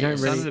 Yeah, You don't It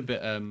really- sounded a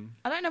bit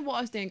I don't know what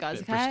I was doing, guys.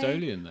 bit Okay,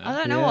 Bristolian there. I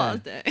don't know what I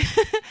was doing.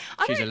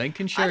 She's a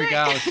Lincolnshire don't-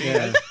 gal.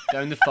 She's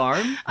down the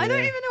farm. I don't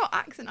even know what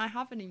accent I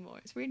have anymore.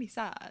 It's really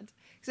sad.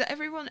 Because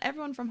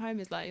everyone from home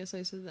is like, you're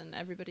so southern.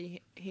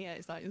 Everybody here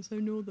is like, you're so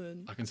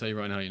northern. I can tell you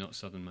right now, you're not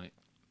southern, mate.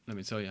 Let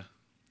me tell you.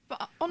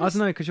 But I don't honestly,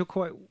 know, because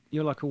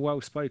you're like a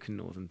well-spoken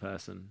northern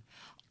person.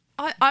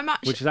 I'm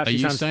actually. Which is Are actually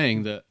you sounds...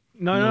 saying that?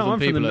 No, northern I'm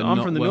people are I'm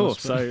not from the well north,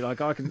 so spoken? like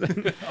I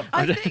can.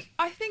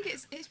 I think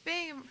it's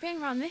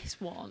being around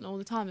this one all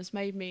the time has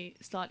made me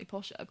slightly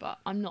posher, but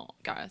I'm not,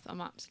 Gareth.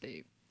 I'm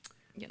absolutely,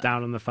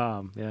 Down on the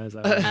farm, yeah, is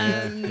that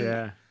right?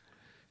 Yeah,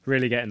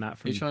 really getting that Are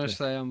from. you trying to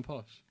say I'm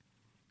posh?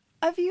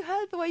 Have you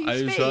heard the way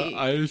you speak?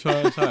 Are you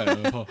trying to say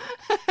I'm posh?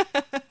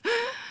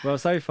 Well,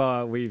 so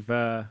far we've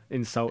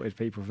insulted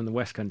people from the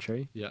West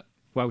Country, Yeah,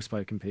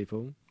 well-spoken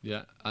people,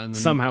 yeah. And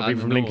somehow and people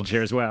the from north.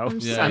 Lincolnshire as well. I'm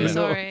Yeah, so yeah.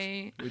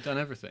 sorry. We've done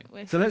everything.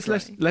 We're So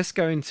sorry. let's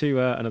go into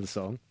another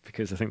song,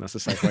 because I think that's the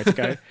safe way to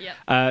go.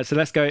 Yep. So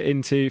let's go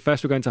into,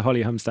 first we're going to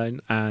Holly Humberstone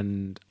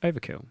and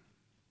Overkill.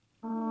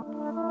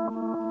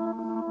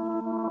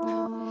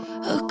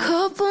 A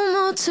couple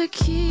more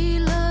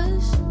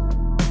tequilas,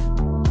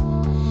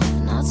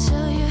 and I'll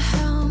tell you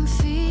how I'm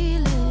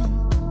feeling.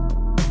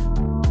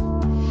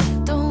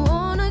 Don't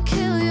wanna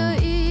kill your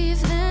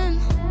evening.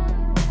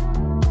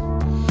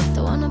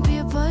 Don't wanna be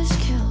a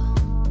buzzkill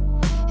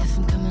if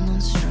I'm coming on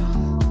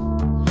strong.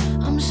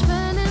 I'm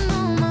spending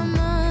all my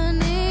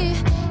money,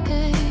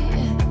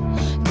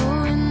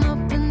 going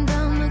up and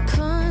down the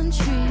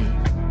country,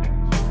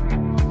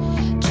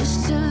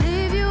 just to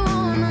leave you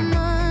on a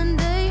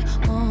Monday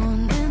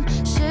morning.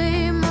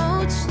 Say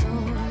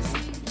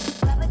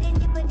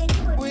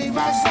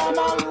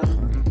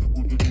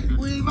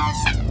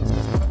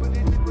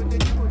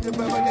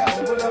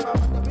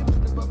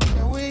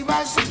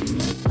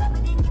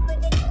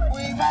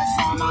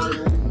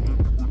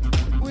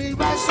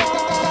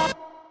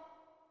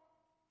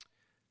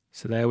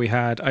So there we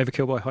had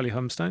Overkill by Holly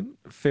Humstone,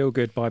 Feel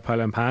Good by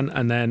Polo and Pan,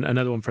 and then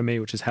another one from me,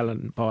 which is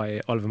Helen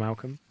by Oliver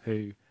Malcolm,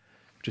 who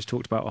just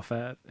talked about off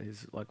air,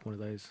 is like one of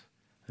those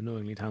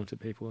annoyingly talented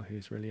people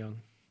who's really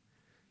young.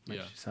 Makes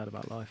Yeah. you sad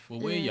about life. Well,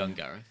 we're young,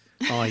 Gareth.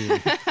 Are you?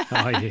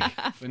 Are you?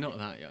 We're not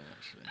that young,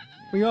 actually.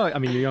 We are. I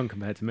mean, you're young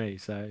compared to me,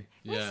 so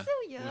Yeah,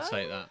 still young. we'll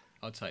take that.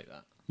 I'll take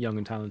that. young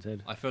and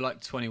talented. I feel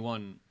like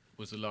 21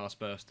 was the last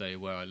birthday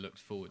where I looked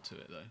forward to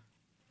it, though.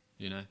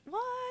 You know?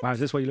 What? Wow, is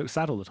this why you look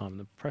sad all the time in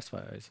the press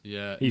photos?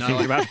 Yeah. Are you no,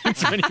 thinking about being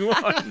 21?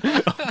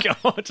 Oh,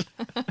 God. Do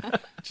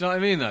you know what I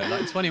mean, though?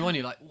 Like, 21,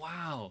 you're like,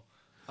 wow,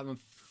 I'm a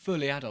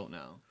fully adult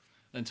now.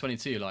 And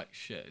 22, you're like,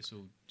 shit, it's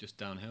all just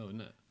downhill,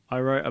 isn't it? I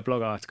wrote a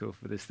blog article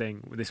for this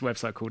thing, with this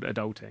website called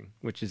Adulting,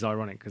 which is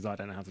ironic because I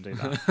don't know how to do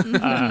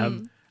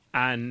that.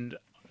 And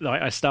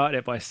like, I started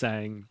it by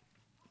saying,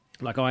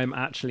 like, I'm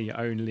actually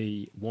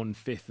only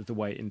 1/5 of the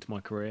way into my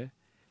career,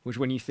 which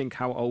when you think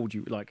how old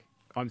you, like,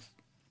 how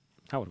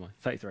old am I?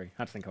 33. I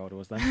had to think how old I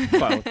was then.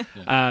 Quite old.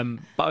 Yeah.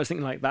 But I was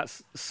thinking, like,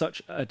 that's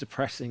such a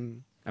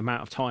depressing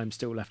amount of time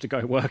still left to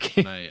go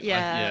working. Mate,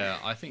 Yeah.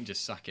 I think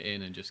just sack it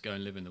in and just go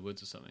and live in the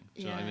woods or something.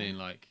 Do you know what I Yeah. mean?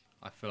 Like,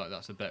 I feel like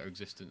that's a better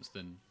existence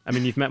than I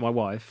mean, you've met my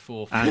wife,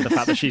 4. and the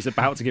fact that she's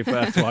about to give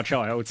birth to our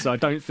child, so I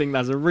don't think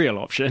that's a real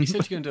option. You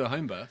said you're going to do a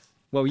home birth.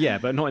 Well, yeah,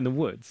 but not in the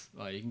woods.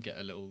 Like, you can get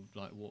a little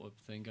like water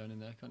thing going in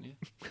there, can't you?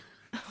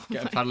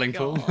 Get a paddling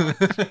pool.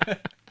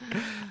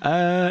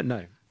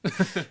 No.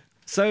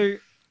 So,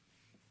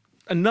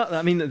 another.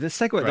 I mean, the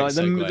segue, Great like,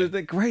 segue.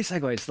 the great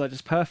segue is like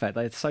just perfect.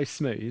 They're so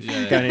smooth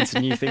Yeah. going into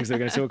new things that we're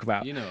going to talk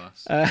about. You know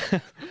us.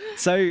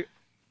 So,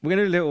 we're going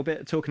to do a little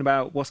bit talking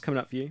about what's coming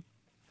up for you,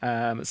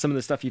 some of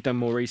the stuff you've done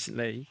more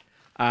recently,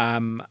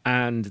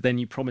 and then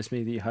you promised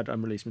me that you had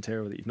unreleased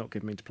material that you've not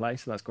given me to play,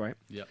 so that's great.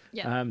 Yep.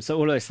 Yeah. So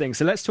all those things.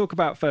 So let's talk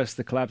about first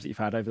the collabs that you've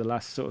had over the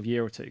last sort of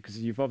year or two, because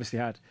you've obviously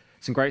had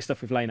some great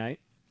stuff with Lane 8,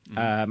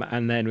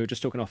 and then we were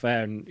just talking off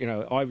air, and you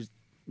know I was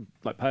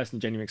like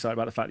personally genuinely excited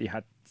about the fact that you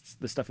had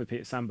the stuff with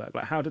Peter Sandberg.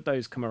 Like, how did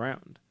those come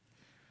around?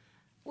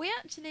 We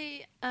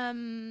actually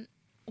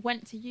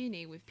went to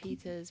uni with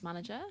Peter's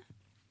manager,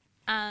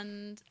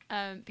 and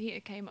Peter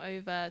came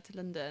over to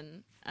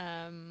London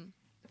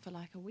for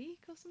like a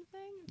week or something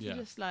to Yeah.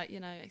 just like, you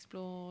know,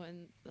 explore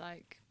and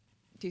like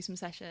do some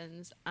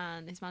sessions.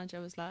 And his manager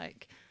was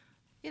like,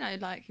 you know,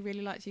 like he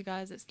really likes you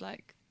guys. It's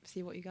like,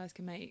 see what you guys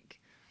can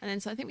make. And then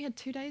so I think we had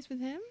 2 days with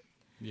him.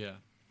 Yeah.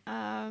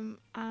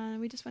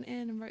 And we just went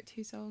in and wrote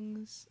 2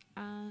 songs,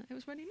 and it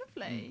was really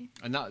lovely.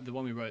 And that the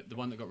one we wrote, the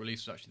one that got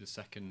released was actually the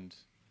second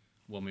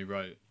one we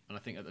wrote. And I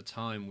think at the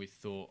time we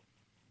thought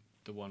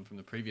the one from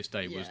the previous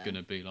day was Yeah. going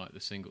to be like the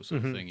single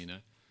sort Mhm. of thing, you know.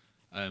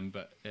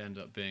 But it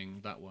ended up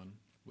being that one,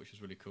 which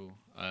was really cool.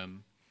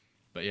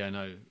 But yeah,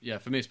 no, yeah,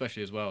 for me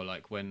especially as well.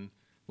 Like when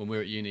we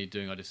were at uni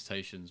doing our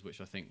dissertations,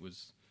 which I think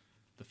was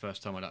the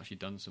first time I'd actually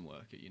done some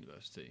work at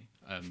university.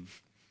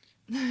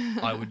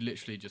 I would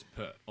literally just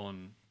put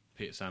on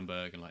Peter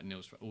Sandberg and like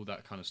Niels, all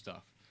that kind of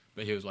stuff.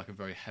 But he was like a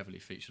very heavily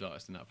featured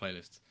artist in that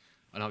playlist.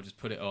 And I would just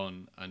put it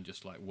on and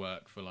just like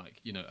work for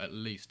like, you know, at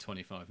least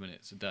 25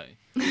 minutes a day.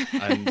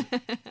 And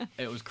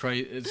it was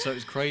crazy. So it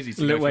was crazy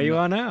to Look go where from you that-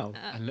 are now.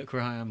 And look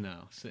where I am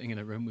now, sitting in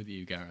a room with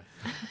you, Gareth.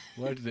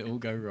 Where did it all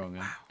go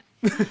wrong?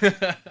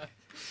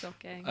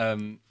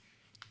 Shocking.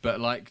 But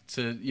like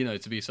to, you know,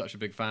 to be such a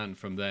big fan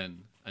from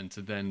then and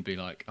to then be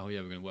like, oh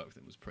yeah, we're going to work with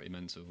him was pretty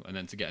mental. And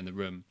then to get in the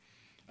room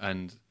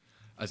and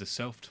as a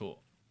self-taught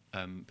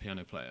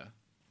piano player,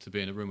 to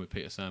be in a room with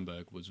Peter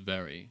Sandberg was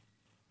very,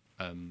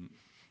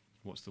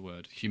 what's the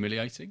word?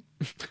 Humiliating,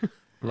 I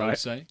Right. would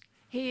say.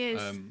 He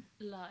is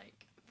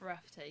like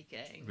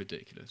breathtaking.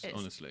 Ridiculous, It's-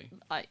 honestly.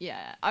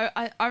 Yeah,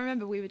 I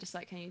remember we were just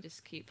like, can you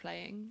just keep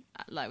playing?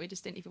 Like, we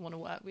just didn't even want to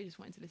work. We just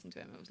wanted to listen to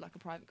him. It was like a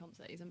private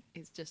concert.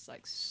 He's just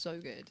like so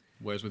good.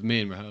 Whereas with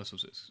me in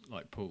rehearsals, it's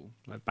like, Paul,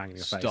 Like banging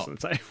your face Stop. on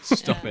the table.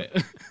 stop Yeah.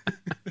 it.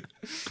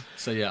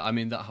 So yeah, I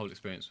mean that whole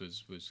experience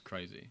was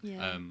crazy.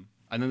 Yeah.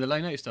 And then the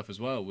Lane 8 stuff as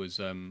well was,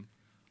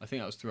 I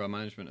think that was through our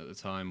management at the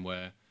time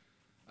where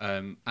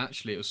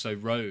actually it was So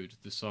Road,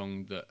 the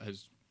song that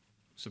has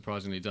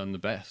surprisingly done the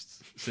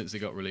best since it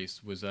got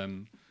released, was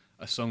a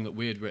song that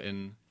we had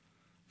written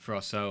for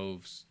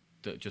ourselves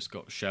that just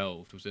got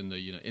shelved, was in the,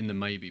 you know, in the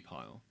maybe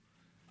pile.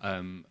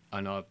 And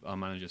our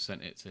manager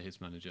sent it to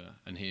his manager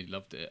and he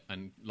loved it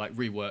and like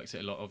reworked it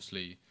a lot.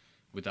 Obviously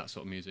with that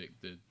sort of music,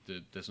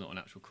 there's not an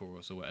actual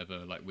chorus or whatever.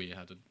 Like we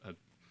had a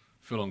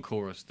full-on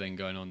chorus thing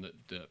going on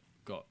that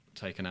got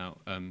taken out,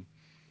 and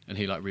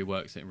he like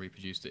reworked it and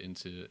reproduced it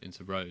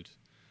into Road,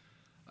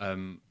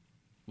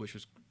 which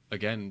was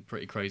again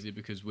pretty crazy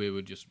because we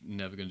were just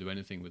never going to do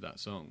anything with that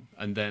song.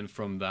 And then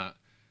from that,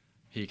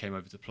 he came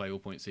over to play All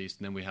Points East,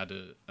 and then we had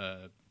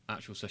a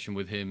actual session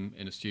with him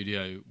in a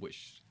studio,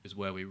 which is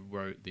where we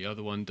wrote the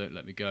other one, Don't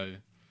Let Me Go,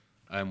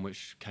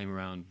 which came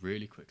around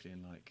really quickly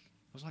in like,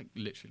 it was like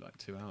literally like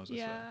 2 hours or so.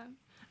 Yeah,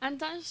 and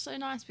that's so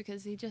nice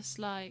because he just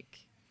like,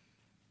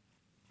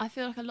 I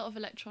feel like a lot of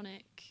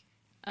electronic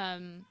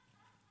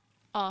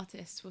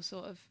artists will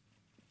sort of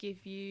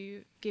give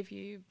you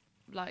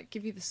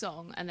the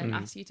song and then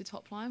ask you to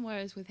top line,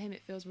 whereas with him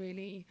it feels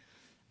really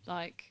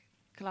like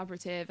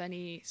collaborative.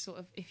 Any sort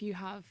of, if you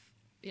have,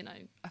 you know,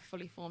 a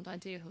fully formed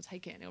idea, he'll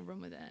take it and he'll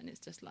run with it, and it's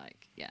just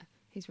like, yeah,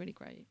 he's really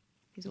great.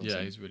 He's awesome.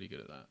 Yeah, he's really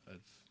good at that.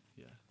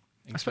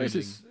 I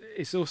suppose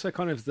it's also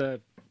kind of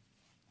the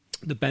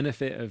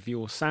benefit of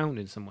your sound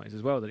in some ways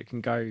as well, that it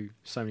can go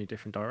so many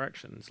different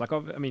directions. Like, I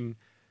mean,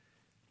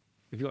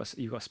 you've got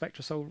a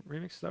Spectra Soul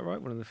remix, is that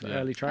right? One of the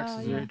early tracks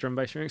is a drum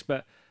bass remix.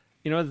 But,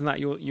 you know, other than that,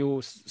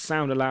 your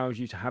sound allows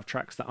you to have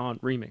tracks that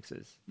aren't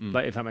remixes.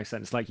 Like, if that makes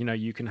sense. Like, you know,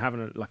 you can have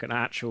an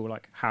actual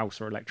like house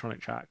or electronic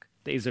track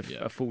that is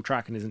a full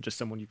track and isn't just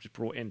someone you've just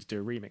brought in to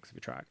do a remix of a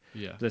track.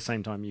 Yeah. But at the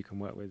same time, you can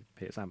work with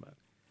Peter Sandberg.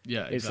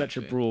 Yeah, exactly. It's such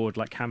a broad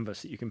like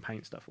canvas that you can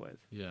paint stuff with.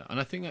 Yeah, and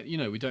I think that, you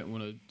know, we don't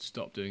want to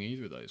stop doing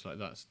either of those. Like,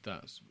 that's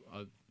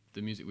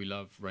the music we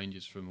love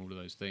ranges from all of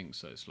those things.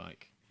 So it's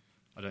like,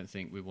 I don't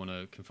think we want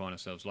to confine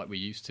ourselves like we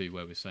used to,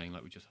 where we're saying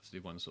like we just have to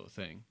do one sort of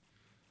thing.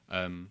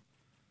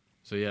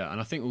 So yeah,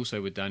 and I think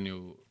also with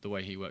Daniel, the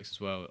way he works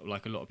as well,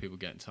 like a lot of people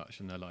get in touch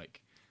and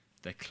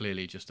they're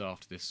clearly just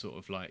after this sort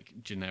of like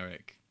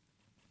generic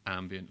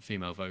ambient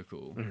female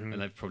vocal, and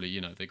they've probably,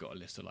 you know, they've got a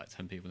list of like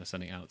 10 people they're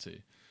sending it out to.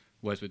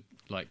 Whereas with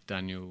like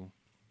Daniel,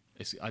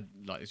 it's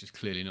just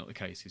clearly not the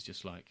case. He's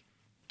just like,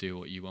 do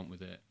what you want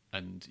with it,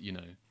 and, you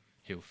know,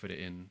 he'll fit it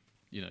in,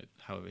 you know,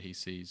 however he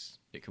sees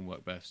it can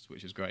work best,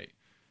 which is great,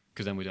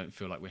 because then we don't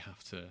feel like we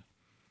have to.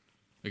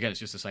 Again, it's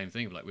just the same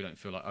thing. Like, we don't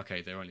feel like,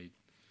 okay, they're only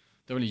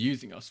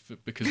using us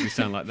because we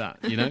sound like that,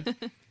 you know.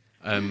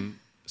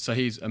 So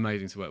he's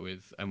amazing to work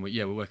with, and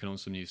we're working on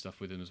some new stuff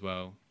with him as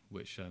well,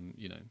 which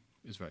you know,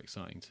 is very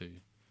exciting too.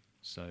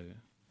 So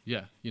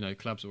yeah, you know,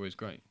 collabs are always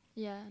great.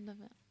 Yeah, I love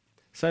it.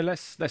 So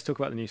let's talk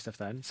about the new stuff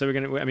then. So we're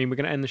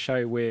gonna end the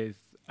show with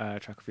a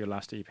track of your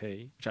last EP,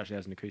 which actually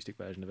has an acoustic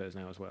version of it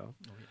now as well.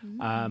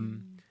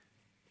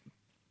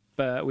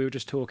 But we were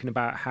just talking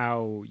about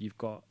how you've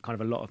got kind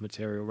of a lot of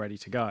material ready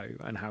to go,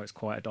 and how it's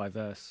quite a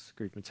diverse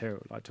group of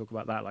material. Like, talk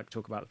about that. Like,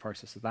 talk about the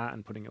process of that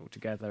and putting it all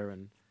together,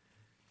 and,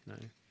 you know.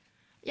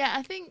 Yeah,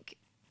 I think,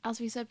 as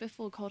we said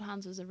before, Cold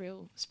Hands was a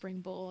real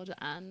springboard,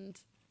 and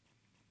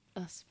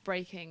us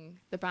breaking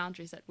the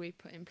boundaries that we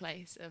put in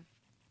place of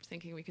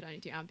thinking we could only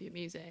do ambient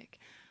music.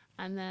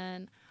 And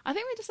then I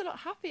think we're just a lot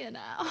happier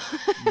now.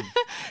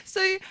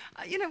 So,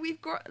 you know,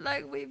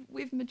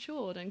 we've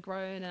matured and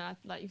grown, and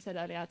like you said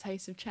earlier, our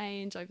tastes have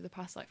changed over the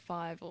past like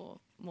 5 or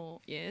more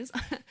years.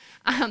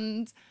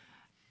 And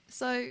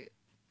so,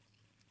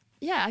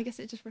 yeah, I guess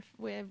it just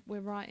we're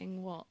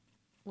writing what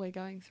we're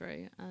going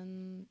through.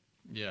 And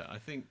yeah, I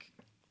think,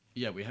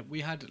 yeah,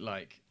 we had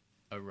like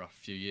a rough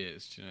few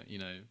years. You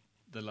know,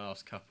 the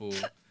last couple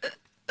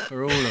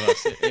for all of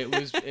us,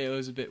 it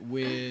was a bit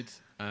weird.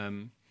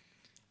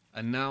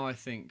 And now I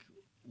think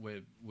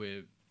we're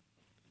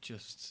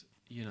just,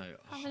 you know,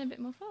 having a bit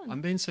more fun.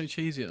 I'm being so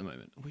cheesy at the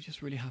moment. We're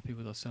just really happy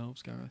with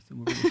ourselves, Gareth, and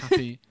we're really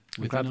happy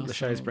I'm with glad that the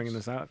show's bringing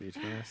this out of you, to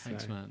be honest.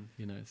 Thanks, man.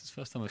 You know, it's the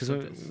first time I've Because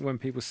said this. when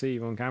people see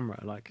you on camera,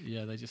 like,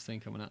 yeah, they just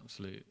think I'm an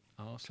absolute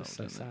arsehole. just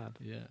so sad.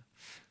 Yeah.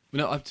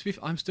 Well, no,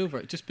 I'm still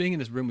just being in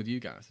this room with you,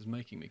 Gareth, is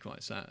making me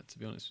quite sad, to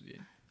be honest with you.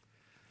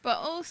 But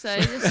also,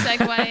 just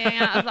segueing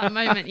out of that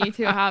moment you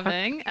two are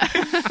having.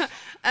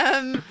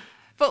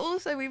 But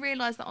also, we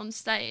realised that on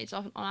stage,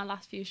 on our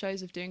last few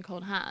shows of doing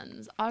Cold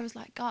Hands, I was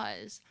like,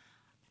 guys,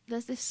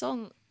 there's this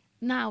song,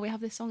 now we have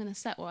this song in the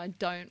set where I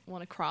don't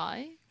want to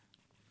cry.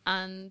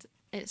 And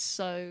it's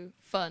so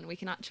fun. We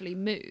can actually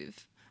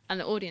move. And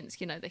the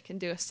audience, you know, they can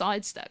do a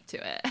sidestep to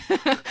it.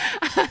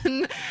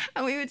 and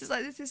we were just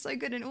like, this is so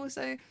good. And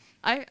also,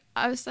 I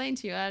was saying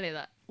to you earlier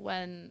that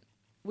when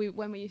we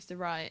used to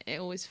write, it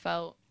always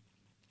felt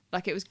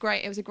like it was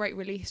great. It was a great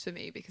release for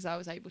me because I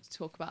was able to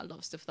talk about a lot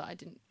of stuff that I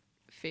didn't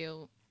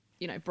feel,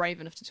 you know, brave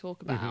enough to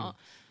talk about.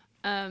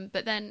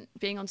 But then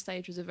being on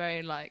stage was a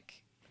very,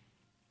 like,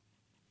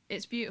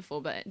 it's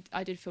beautiful, but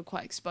I did feel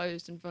quite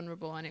exposed and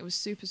vulnerable, and it was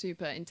super,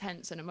 super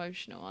intense and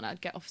emotional. And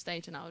I'd get off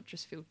stage and I would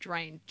just feel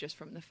drained just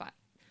from the fact,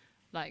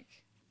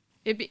 like,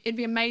 it'd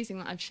be amazing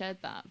that I've shared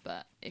that,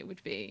 but it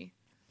would be,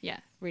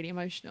 yeah, really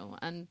emotional.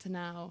 And to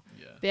now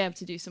be able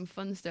to do some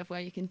fun stuff where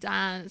you can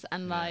dance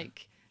and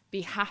like be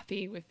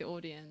happy with the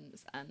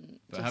audience. And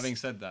but having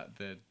said that,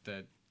 the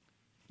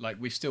like,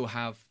 we still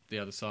have the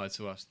other side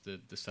to us, the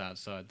sad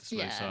side, the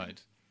slow side.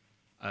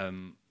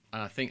 And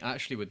I think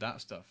actually with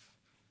that stuff,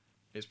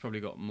 it's probably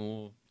got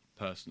more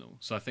personal.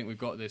 So I think we've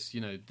got this, you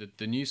know,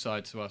 the new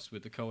side to us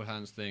with the Cold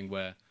Hands thing,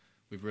 where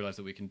we've realised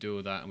that we can do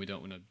all that and we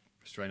don't want to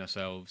restrain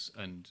ourselves.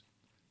 And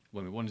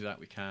when we want to do that,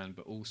 we can.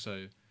 But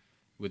also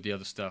with the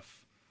other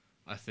stuff,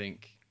 I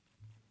think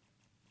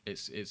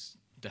it's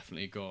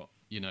definitely got,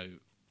 you know,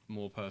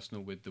 more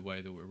personal with the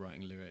way that we're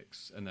writing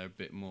lyrics, and they're a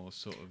bit more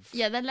sort of...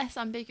 Yeah, they're less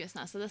ambiguous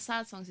now. So the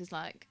sad songs is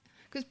like...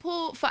 Because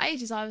for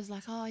ages I was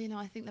like, oh, you know,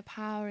 I think the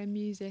power in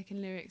music and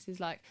lyrics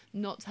is like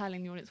not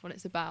telling the audience what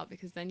it's about,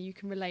 because then you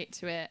can relate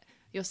to it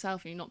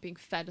yourself and you're not being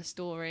fed a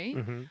story.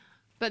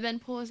 But then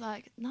Paul was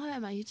like, no,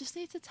 Emma, you just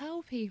need to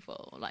tell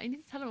people. Like, you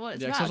need to tell them what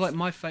it's Yeah, about. because I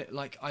was like,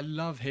 like, I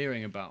love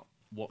hearing about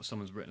what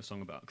someone's written a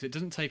song about, because it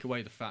doesn't take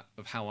away the fact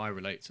of how I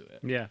relate to it.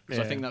 Yeah. Because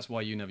I think that's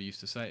why you never used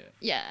to say it.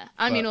 Yeah.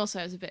 I mean, But- also,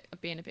 I was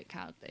being a bit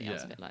cowardly. I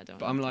was a bit like, I don't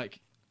But want I'm to- like,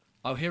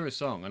 I'll hear a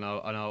song and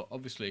I'll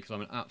obviously, because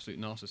I'm an absolute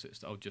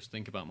narcissist, I'll just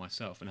think about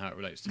myself and how it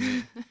relates to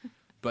me.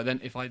 But then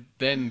if I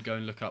then go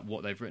and look up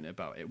what they've written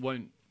about, it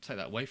won't take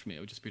that away from me.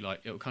 It'll just be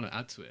like, it'll kind of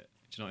add to it.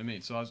 Do you know what I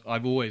mean? So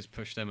I've always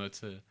pushed Emma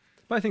to...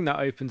 But I think that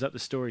opens up the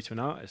story to an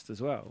artist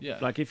as well. Yeah.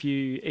 Like if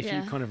you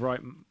Yeah. kind of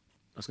write, I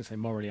was going to say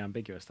morally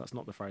ambiguous. That's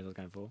not the phrase I was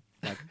going for.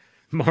 Like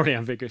morally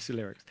ambiguous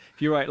lyrics.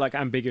 If you write like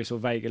ambiguous or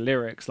vague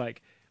lyrics,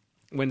 like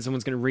when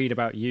someone's going to read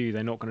about you,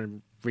 they're not going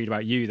to read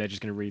about you. They're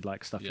just going to read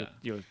like stuff Yeah. that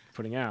you're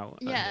putting out.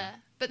 Yeah.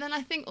 But then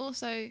I think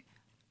also,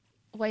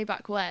 way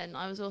back when,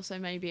 I was also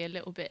maybe a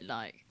little bit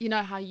like, you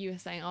know how you were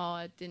saying, oh,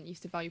 I didn't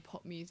used to value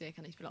pop music,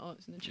 and I used to be like, oh,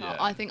 it's in the chart.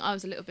 Yeah. I think I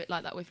was a little bit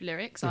like that with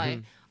lyrics.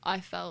 I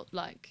felt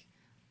like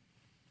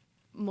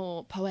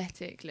more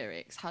poetic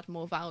lyrics had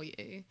more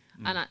value,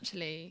 and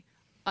actually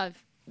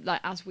I've like,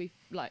 as we've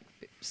like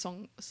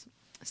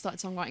started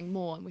songwriting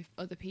more and with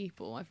other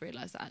people, I've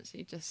realised that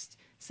actually just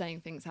saying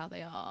things how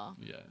they are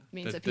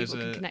means that people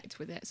can connect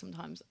with it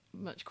sometimes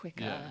much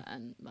quicker. Yeah.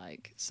 And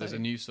like, so There's a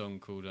new song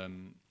called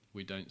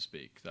We Don't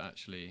Speak that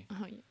actually...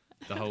 oh, yeah.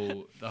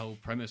 the whole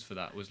premise for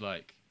that was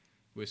like,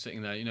 we're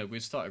sitting there, you know,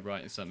 we'd started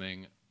writing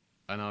something,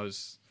 and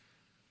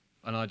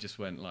I just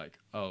went like,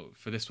 oh,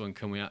 for this one,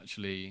 can we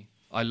actually...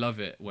 I love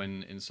it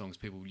when in songs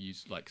people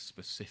use like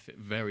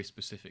very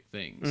specific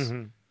things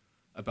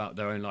about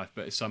their own life,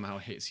 but it somehow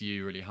hits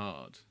you really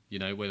hard, you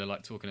know, where they're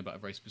like talking about a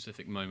very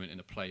specific moment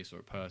in a place or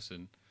a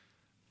person,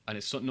 and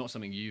it's not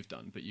something you've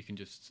done, but you can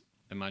just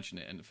imagine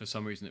it, and for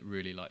some reason it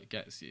really like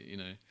gets you, you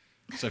know.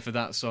 So for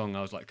that song,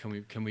 I was like,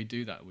 can we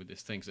do that with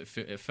this thing? Because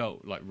it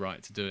felt like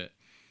right to do it.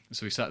 And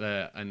so we sat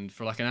there, and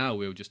for like an hour,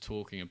 we were just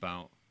talking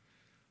about,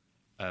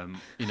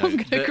 you know,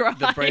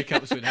 the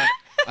breakups we'd had,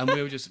 and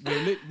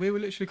we were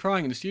literally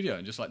crying in the studio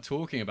and just like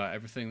talking about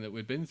everything that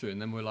we'd been through.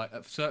 And then we're like,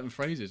 at certain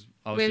phrases,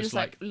 I was we were just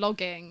like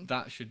logging.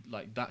 that should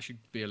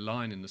be a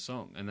line in the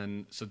song. And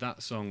then so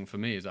that song for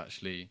me is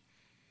actually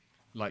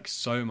like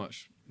so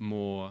much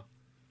more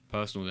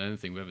personal than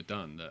anything we've ever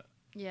done. That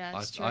Yeah,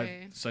 it's true.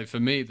 so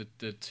for me,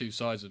 the two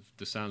sides of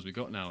the sounds we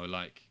got now are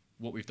like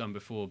what we've done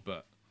before,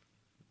 but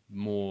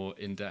more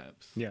in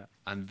depth. Yeah.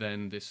 And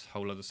then this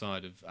whole other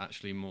side of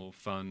actually more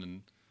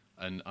fun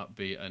and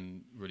upbeat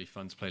and really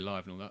fun to play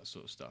live and all that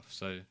sort of stuff.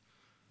 So,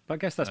 But I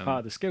guess that's part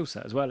of the skill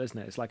set as well, isn't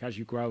it? It's like as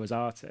you grow as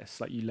artists,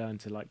 like you learn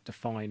to like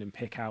define and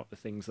pick out the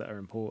things that are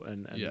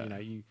important, and you know,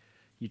 you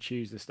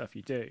choose the stuff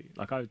you do.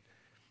 Like I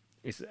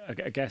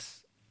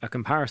guess a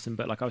comparison,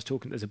 but like I was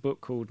talking, there's a book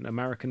called An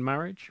American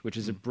Marriage, which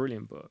is a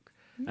brilliant book,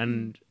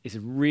 and it's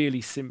a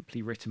really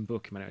simply written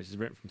book. I mean, it's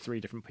written from 3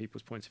 different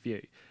people's points of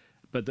view,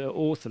 but the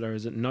author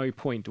is at no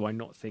point do I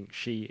not think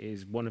she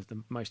is one of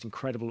the most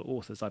incredible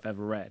authors I've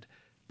ever read.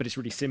 But it's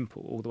really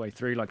simple all the way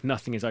through. Like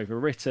nothing is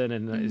overwritten,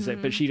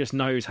 and but she just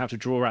knows how to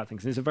draw out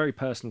things. And it's a very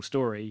personal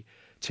story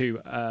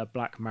to a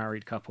black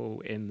married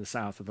couple in the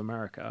south of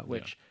America,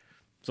 which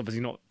is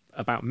obviously not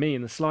about me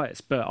in the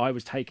slightest. But I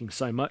was taking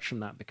so much from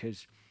that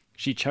because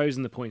she'd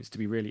chosen the points to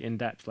be really in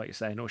depth, like you're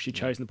saying, or she'd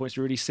chosen the points to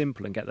be really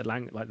simple and get the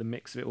like the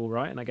mix of it all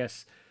right. And I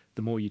guess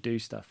the more you do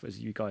stuff, as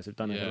you guys have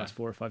done over the last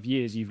 4 or 5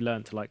 years, you've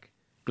learned to like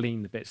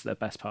glean the bits that are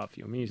best part for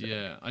your music.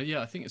 Yeah,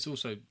 I think it's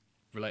also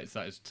related to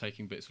that is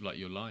taking bits of like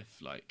your life,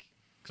 like,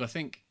 because I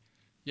think,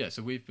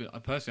 so we've been,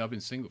 I've been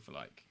single for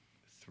like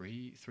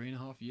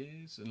 3.5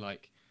 years, and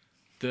like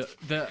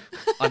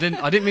I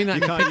didn't mean that.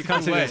 You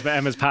can't say this, but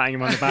Emma's patting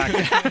him on the back.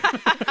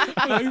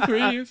 Like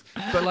 3 years,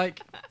 but like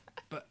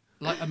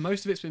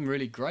most of it's been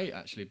really great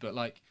actually. But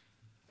like,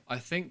 I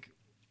think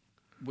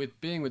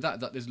with being with that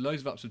there's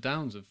loads of ups and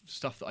downs of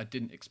stuff that I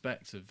didn't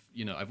expect. Of,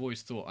 you know, I've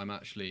always thought I'm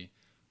actually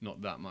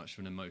not that much of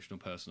an emotional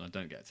person. I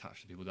don't get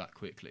attached to people that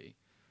quickly.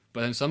 But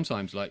then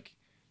sometimes, like,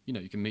 you know,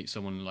 you can meet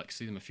someone and like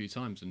see them a few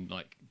times and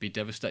like be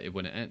devastated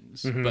when it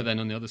ends. But then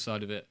on the other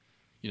side of it,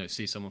 you know,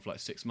 see someone for like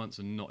 6 months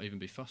and not even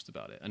be fussed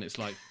about it. And it's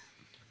like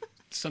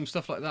some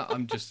stuff like that.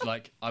 I'm just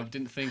like, I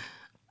didn't think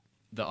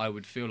that I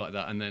would feel like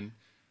that. And then,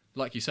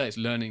 like you say, it's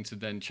learning to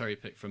then cherry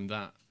pick from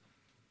that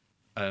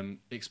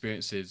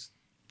experiences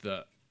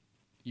that,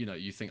 you know,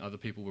 you think other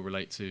people will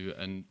relate to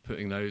and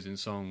putting those in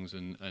songs.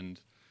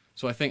 And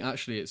so I think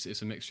actually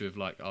it's a mixture of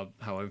like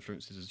how our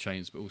influences have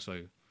changed, but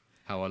also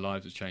how our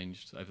lives have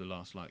changed over the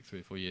last like 3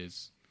 or 4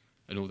 years,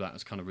 and all that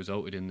has kind of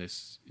resulted in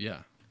this,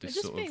 this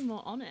just sort being of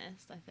more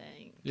honest, I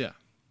think. yeah.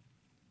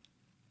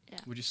 Yeah.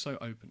 We're just so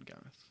open,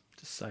 Gareth.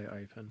 Just so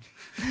open.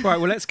 Right,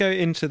 well, let's go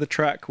into the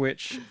track,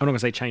 which I'm not going to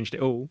say changed it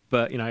all,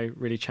 but, you know,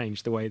 really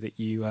changed the way that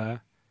you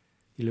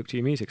look to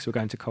your music. So we're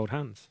going to Cold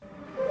Hands.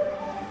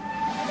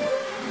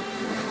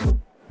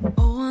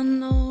 Oh, I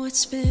know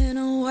it's been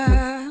a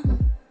while.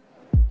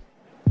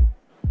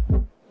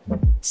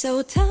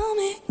 So tell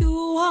me you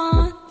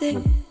want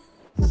this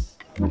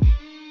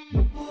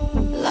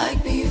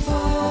like before.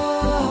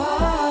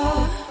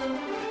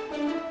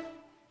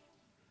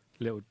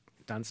 Little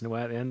dancing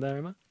away at the end there,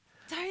 Emma?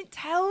 Don't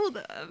tell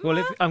them.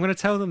 Well, I'm going to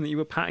tell them that you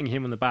were patting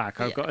him on the back.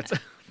 I've got to.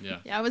 Yeah.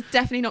 Yeah, I was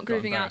definitely not Got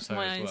grooving out to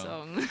my own embarrassed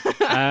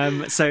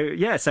her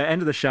song. So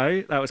end of the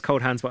show. That was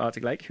Cold Hands by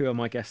Arctic Lake, who are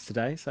my guests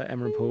today. So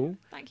Emma and Paul.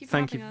 Thank you for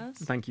having us.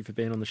 Thank you for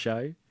being on the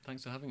show.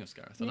 Thanks for having us,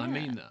 Gareth. And I Yeah.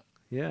 mean that.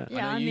 Yeah. Yeah,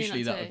 I know I mean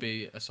usually that that too. would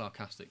be a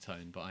sarcastic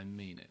tone, but I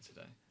mean it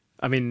today.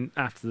 I mean,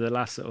 after the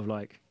last sort of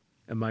like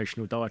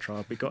emotional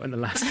diatribe we got in the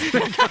last,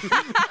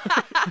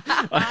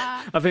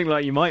 I think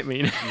like you might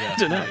mean it. Yeah, I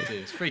don't know.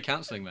 It's free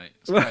counselling, mate.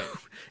 It's Well, great.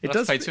 it I'd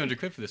does have to pay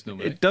 £200 for this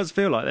normally. It does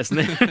feel like this,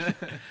 doesn't it?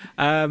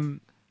 I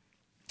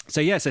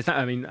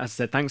mean, as I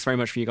said, thanks very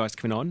much for you guys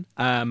coming on.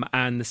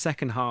 And the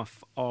second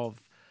half of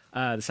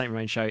the Saint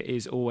Remain show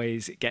is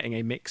always getting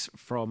a mix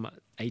from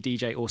a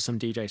DJ or some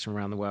DJs from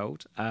around the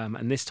world.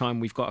 And this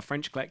time we've got a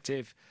French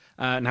collective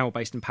now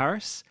based in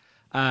Paris.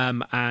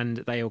 And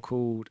they are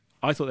called,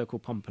 I thought they were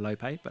called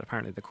Pompalope, but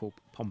apparently they're called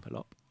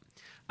Pompalop.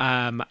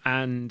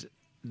 And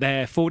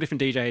they're 4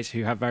 different DJs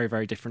who have very,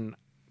 very different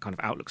kind of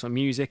outlooks on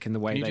music and the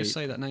way Can you they... just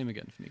say that name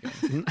again for me,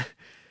 Gareth?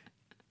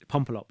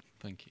 Pompalop.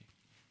 Thank you.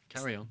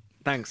 Carry on.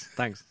 Thanks.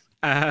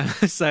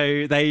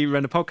 So they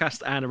run a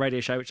podcast and a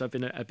radio show, which I've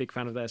been a big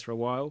fan of theirs for a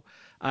while.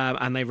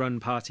 And they run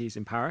parties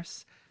in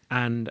Paris.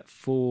 And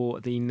for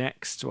the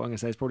next, what I'm going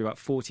to say is probably about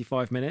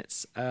 45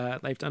 minutes,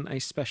 they've done a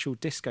special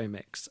disco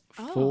mix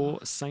for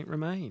Saint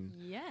Remain.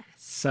 Yes.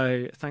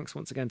 So thanks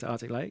once again to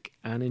Arctic Lake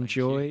and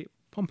enjoy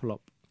Pompalop.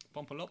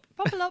 Pompalop.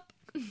 Pop up.